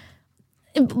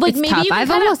it's maybe tough. I've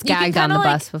almost gagged on the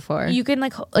bus before. You can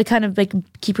like kind of like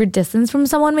keep your distance from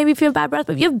someone maybe if you have bad breath,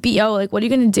 but if you have BO, like what are you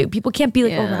gonna do? People can't be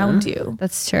like around you.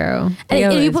 That's true.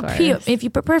 And if you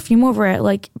put perfume over it,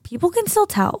 like people can still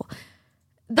tell.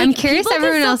 Like, I'm curious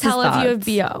everyone else's tell thoughts. If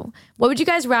you have BO. What would you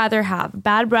guys rather have?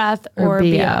 Bad breath or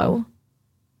BO?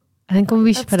 I think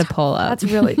we should put a poll up. That's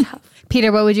really tough.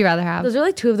 Peter, what would you rather have? Those are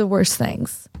like two of the worst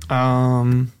things.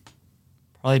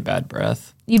 Probably bad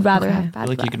breath. You'd rather have bad I feel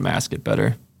like breath. you could mask it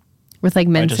better. With like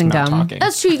mincing gum. Talking.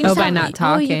 That's true. You can by not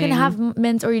talking. You can have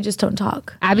mints or you just don't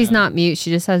talk. Abby's not mute. She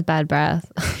just has bad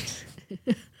breath.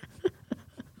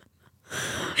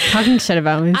 Talking shit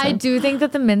about me. I do think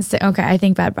that the mints thing. Okay, I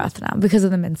think bad breath now because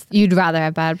of the mints thing. You'd rather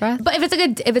have bad breath? But if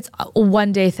it's a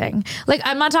one day thing, like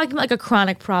I'm not talking about like a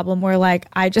chronic problem where like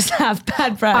I just have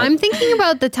bad breath. I'm thinking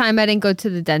about the time I didn't go to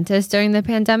the dentist during the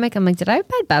pandemic. I'm like, did I have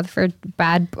bad breath for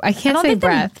bad? I can't say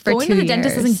breath for 2 years. Going to the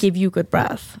dentist doesn't give you good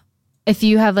breath. If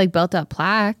you have like built up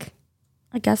plaque.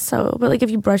 I guess so. But like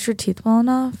if you brush your teeth well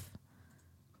enough.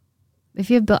 If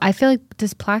you have built, I feel like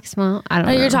does plaque smell? I don't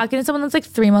know. You're talking to someone that's like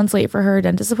 3 months late for her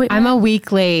dentist appointment. I'm a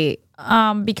week late.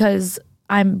 Because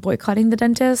I'm boycotting the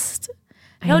dentist.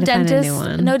 No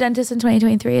dentist in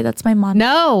 2023. That's my mom.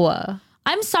 No.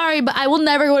 I'm sorry, but I will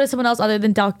never go to someone else other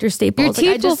than Dr. Staples.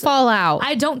 Your teeth will fall out.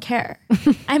 I don't care.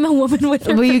 I'm a woman with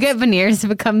Will you get veneers if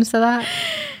it comes to that?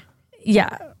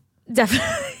 Yeah,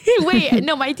 definitely. Wait,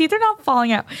 no, my teeth are not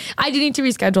falling out. I do need to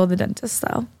reschedule the dentist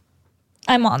though.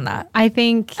 I'm on that. I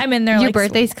think I'm in there. Your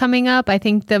birthday's coming up. I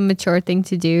think the mature thing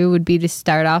to do would be to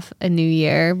start off a new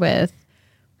year with.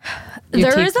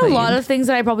 There is a lot of things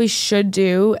that I probably should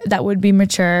do that would be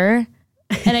mature,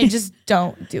 and I just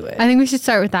don't do it. I think we should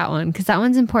start with that one because that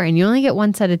one's important. You only get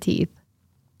one set of teeth.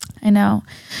 I know.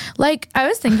 Like I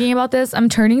was thinking about this. I'm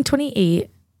turning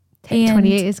 28.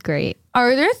 28 is great.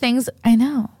 Are there things I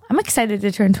know? I'm excited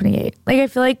to turn 28. Like I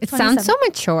feel like it sounds so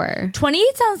mature.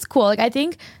 28 sounds cool. Like I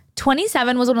think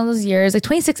 27 was one of those years, like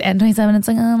 26 and 27. It's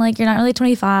like, like you're not really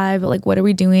 25, but like, what are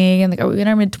we doing? And like, are we in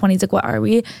our mid 20s? Like, what are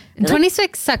we? And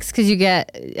 26 sucks because you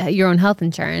get your own health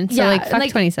insurance. So like, fuck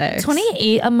like 26.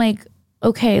 28, I'm like,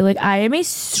 okay, like I am a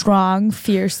strong,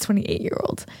 fierce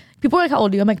 28-year-old. People are like, how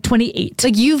old are you? I'm like 28.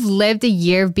 Like you've lived a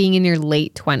year of being in your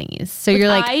late 20s. So you're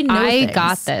like, I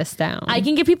got this down. I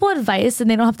can give people advice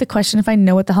and they don't have to question if I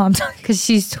know what the hell I'm talking about. Because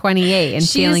she's 28 and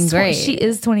feeling great. She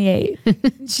is 28.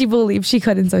 She believed she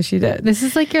could and so she did. This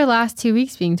is like your last 2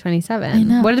 weeks being 27. I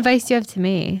know. What advice do you have to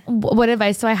me? What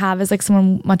advice do I have as like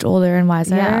someone much older and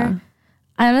wiser? Yeah.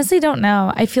 I honestly don't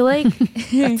know. I feel like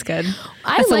that's good.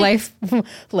 That's a life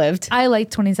lived. I like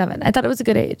 27. I thought it was a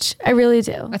good age. I really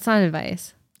do. That's not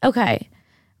advice. Okay.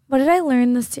 What did I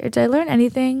learn this year? Did I learn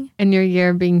anything? In your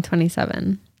year being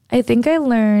 27. I think I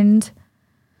learned.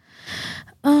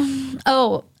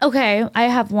 Okay. I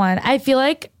have one. I feel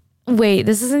like, wait,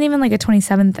 this isn't even like a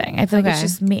 27 thing. I feel like it's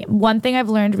just me. One thing I've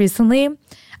learned recently,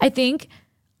 I think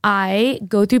I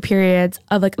go through periods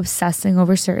of like obsessing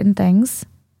over certain things,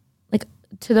 like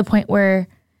to the point where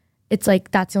it's like,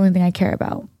 that's the only thing I care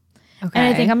about. Okay. And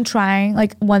I think I'm trying,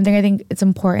 like one thing I think it's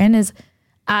important is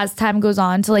as time goes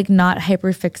on to like not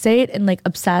hyperfixate and like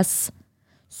obsess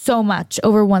so much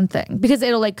over one thing because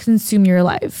it'll like consume your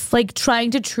life. Like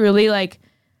trying to truly like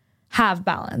have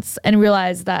balance and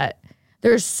realize that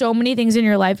there's so many things in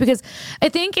your life, because I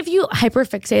think if you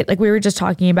hyperfixate, like we were just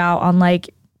talking about like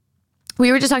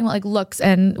looks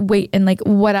and weight and like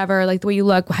whatever, like the way you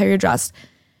look, how you're dressed.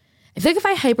 I feel like if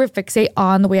I hyperfixate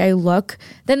on the way I look,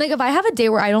 then like if I have a day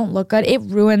where I don't look good, it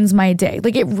ruins my day.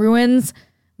 Like it ruins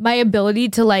my ability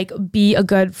to like be a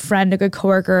good friend, a good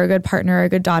coworker, a good partner, a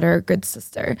good daughter, a good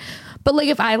sister. But like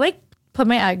if I like put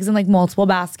my eggs in like multiple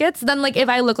baskets, then like if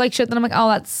I look like shit, then I'm like, oh,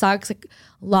 that sucks. Like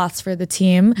loss for the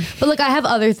team. But like I have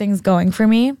other things going for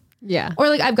me. Yeah. Or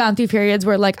like I've gone through periods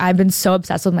where like I've been so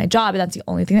obsessed with my job and that's the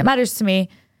only thing that matters to me.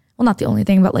 Well, not the only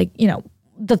thing, but like, you know,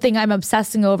 the thing I'm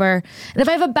obsessing over. And if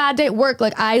I have a bad day at work,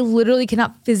 like I literally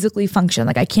cannot physically function.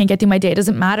 Like I can't get through my day. It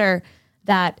doesn't matter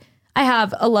that I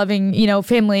have a loving,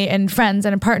 family and friends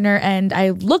and a partner, and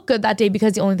I look good that day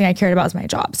because the only thing I cared about is my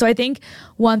job. So I think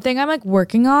one thing I'm like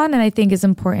working on, and I think is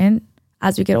important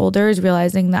as we get older, is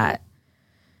realizing that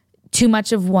too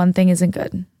much of one thing isn't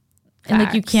good. And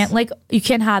like you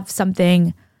can't have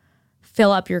something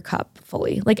fill up your cup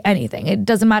fully, like anything. It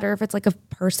doesn't matter if it's like a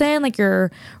person, like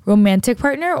your romantic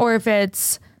partner, or if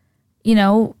it's,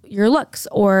 your looks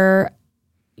or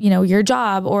your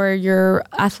job or your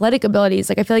athletic abilities.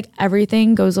 Like I feel like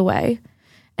everything goes away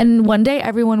and one day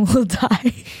everyone will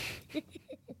die.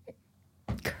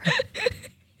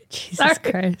 Jesus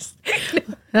Christ.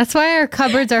 That's why our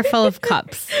cupboards are full of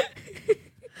cups.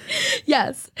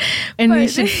 Yes. And you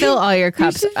should fill all your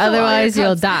cups. Otherwise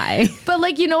you'll die. But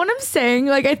like, you know what I'm saying?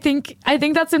 Like, I think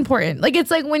that's important. Like,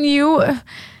 it's like when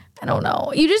I don't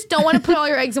know. You just don't want to put all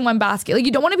your eggs in one basket. Like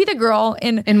you don't want to be the girl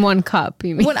in one cup.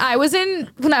 You mean? When I was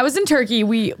in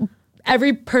Turkey,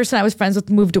 every person I was friends with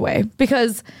moved away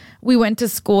because we went to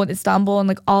school in Istanbul and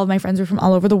like all of my friends were from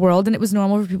all over the world, and it was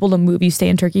normal for people to move. You stay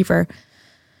in Turkey for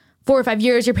 4 or 5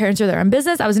 years. Your parents are there on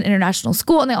business. I was in international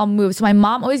school and they all moved. So my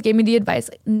mom always gave me the advice,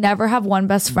 like, never have one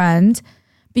best friend,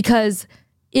 because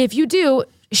if you do,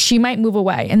 she might move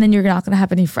away and then you're not going to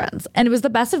have any friends. And it was the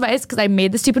best advice because I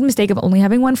made the stupid mistake of only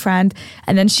having one friend,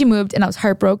 and then she moved and I was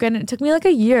heartbroken, and it took me like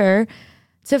a year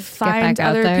to find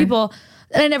other people.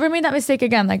 And I never made that mistake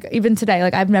again. Like even today,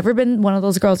 like I've never been one of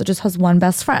those girls that just has one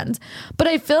best friend. But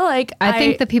I feel like I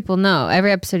think the people know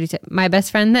every episode. You say, my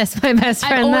best friend this, my best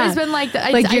friend that. I've always been like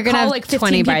that. Like you're gonna have like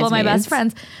 20 people my best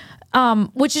friends.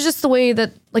 Which is just the way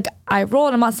that like I roll.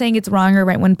 And I'm not saying it's wrong or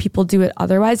right when people do it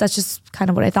otherwise. That's just kind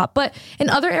of what I thought. But in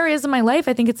other areas of my life,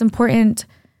 I think it's important.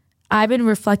 I've been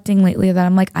reflecting lately that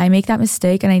I'm like, I make that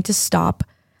mistake and I need to stop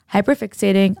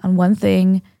hyperfixating on one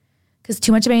thing, because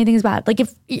too much of anything is bad. Like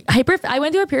I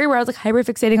went through a period where I was like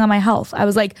hyperfixating on my health. I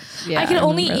was like, I can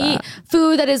only eat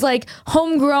food that is like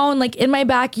homegrown, like in my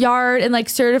backyard and like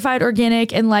certified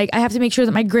organic. And like, I have to make sure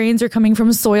that my grains are coming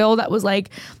from soil that was like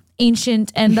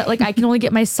ancient, and that like I can only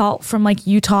get my salt from like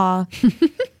Utah.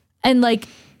 And like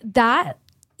that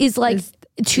is like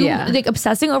like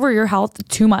obsessing over your health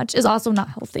too much is also not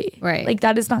healthy. Right. Like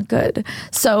that is not good.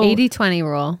 So 80-20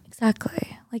 rule.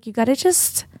 Exactly. Like you gotta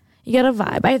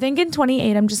vibe. I think in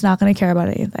 28, I'm just not going to care about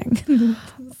anything.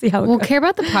 See how it goes. Care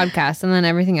about the podcast, and then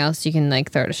everything else you can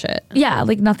like throw to shit. Yeah,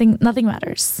 like nothing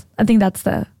matters. I think that's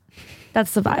the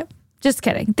vibe. Just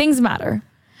kidding. Things matter,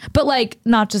 but like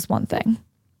not just one thing.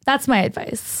 That's my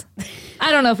advice.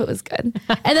 I don't know if it was good.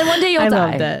 And then one day you'll die. I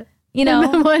loved it. And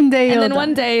then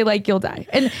one day like you'll die.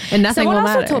 And nothing will matter. Someone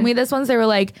also told me this once. They were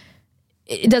like,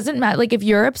 it doesn't matter. Like if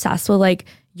you're obsessed with like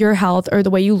your health or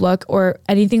the way you look or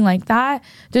anything like that,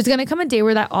 there's going to come a day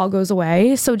where that all goes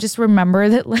away. So just remember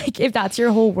that like if that's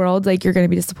your whole world, like you're going to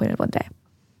be disappointed one day.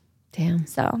 Damn.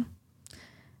 So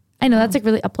I know that's like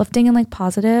really uplifting and like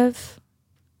positive.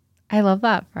 I love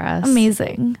that for us.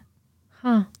 Amazing.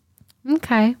 Huh.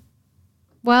 Okay.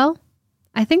 Well,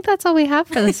 I think that's all we have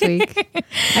for this week.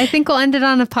 I think we'll end it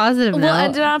on a positive note. We'll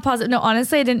end it on a positive. No,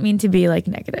 honestly, I didn't mean to be like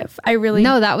negative.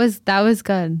 No, that was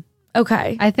good.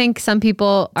 Okay. I think some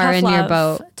people are in your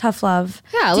boat. Tough love.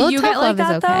 Yeah, a little tough love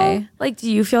is okay. Though? Like,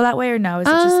 do you feel that way or no? Is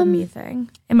it just a me thing?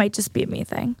 It might just be a me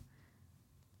thing.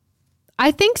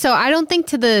 I think so. I don't think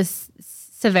to the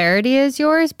severity as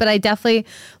yours, but I definitely,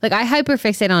 like, I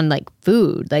hyperfixate on, like,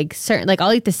 food. Like, certain, like,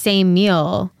 I'll eat the same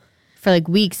meal for, like,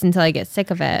 weeks until I get sick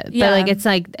of it. Yeah. But,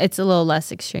 like, it's a little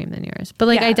less extreme than yours. But,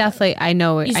 like, yeah. I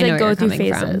know where go through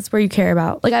phases where you care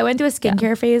about. Like, I went through a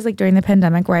skincare phase, like, during the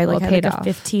pandemic where I, like, had, like, a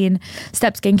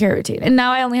 15-step skincare routine. And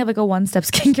now I only have, like, a 1-step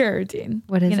skincare routine.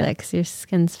 What is it? Because your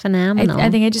skin's phenomenal.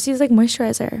 I think I just use, like,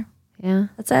 moisturizer. Yeah.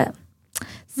 That's it.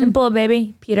 Simple,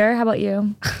 baby. Peter, how about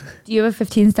you? Do you have a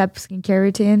 15-step skincare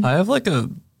routine? I have, like, a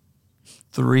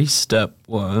 3-step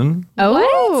one. Oh,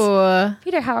 what?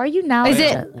 Peter, how are you now? Is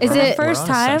it first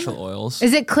time? Essential oils.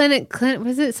 Is it Clinic?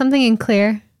 Was it something in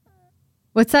Clear?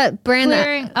 What's that brand?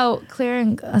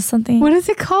 Clearing something. What is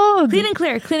it called? Clean and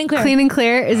Clear. Clean and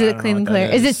Clear. Is it Clean and Clear?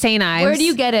 Is it St. Ives? Where do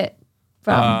you get it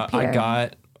from?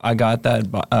 Peter? I got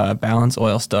that balance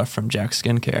oil stuff from Jack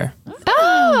Skincare.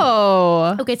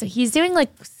 Oh. Okay, so he's doing like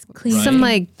clean, some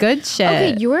like good shit.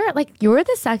 Okay, you were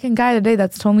the second guy today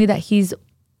that's told me that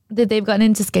they've gotten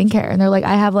into skincare, and they're like,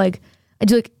 I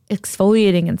do like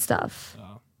exfoliating and stuff.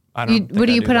 I don't. What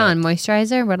do you put on?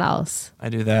 Moisturizer? What else? I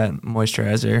do that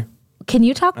moisturizer. Can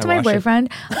you talk to my boyfriend?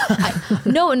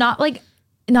 No, not like.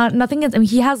 Nothing. I mean,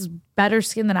 he has better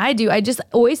skin than I do. I just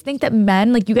always think that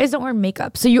men, like, you guys don't wear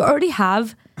makeup, so you already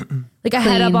have like a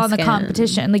head up on the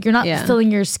competition. Like, you're not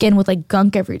filling your skin with like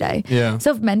gunk every day. Yeah.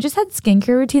 So if men just had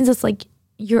skincare routines, it's like,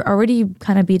 you're already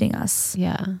kind of beating us.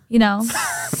 Yeah. You know?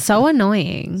 So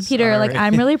annoying. Peter, like,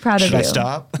 I'm really proud of you. Should I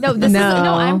stop? No,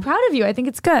 I'm proud of you. I think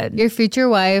it's good. Your future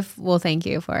wife will thank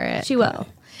you for it. She will.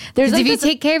 There's if you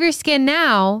take care of your skin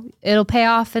now, it'll pay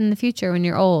off in the future when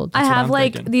you're old. I have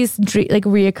like these like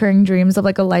reoccurring dreams of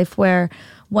like a life where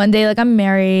one day like I'm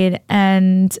married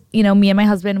and, you know, me and my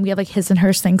husband, we have like his and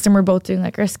her sinks and we're both doing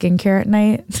like our skincare at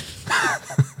night.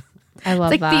 I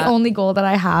love it's like the only goal that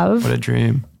I have. What a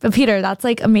dream. But Peter, that's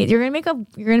like amazing. You're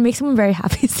gonna make someone very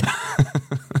happy.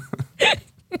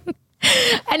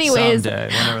 Anyways,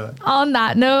 on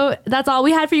that note, that's all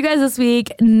we had for you guys this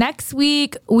week. Next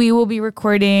week, we will be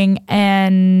recording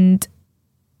and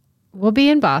we'll be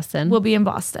in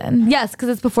Boston. Yes, because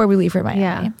it's before we leave for Miami.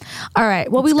 Yeah. All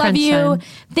right. Well, we love you. Time.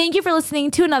 Thank you for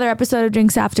listening to another episode of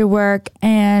Drinks After Work.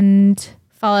 And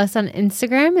follow us on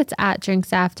Instagram. It's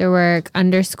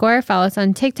 @drinksafterwork_. Follow us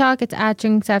on TikTok. It's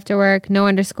 @drinksafterwork,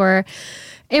 no_.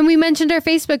 And we mentioned our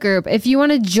Facebook group. If you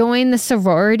want to join the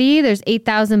sorority, there's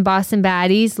 8,000 Boston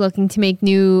baddies looking to make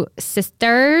new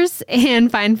sisters and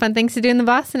find fun things to do in the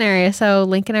Boston area. So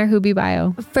link in our Hoobie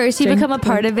bio. First you become a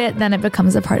part of it, then it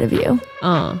becomes a part of you.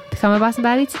 Become a Boston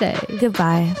baddie today.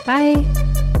 Goodbye. Bye.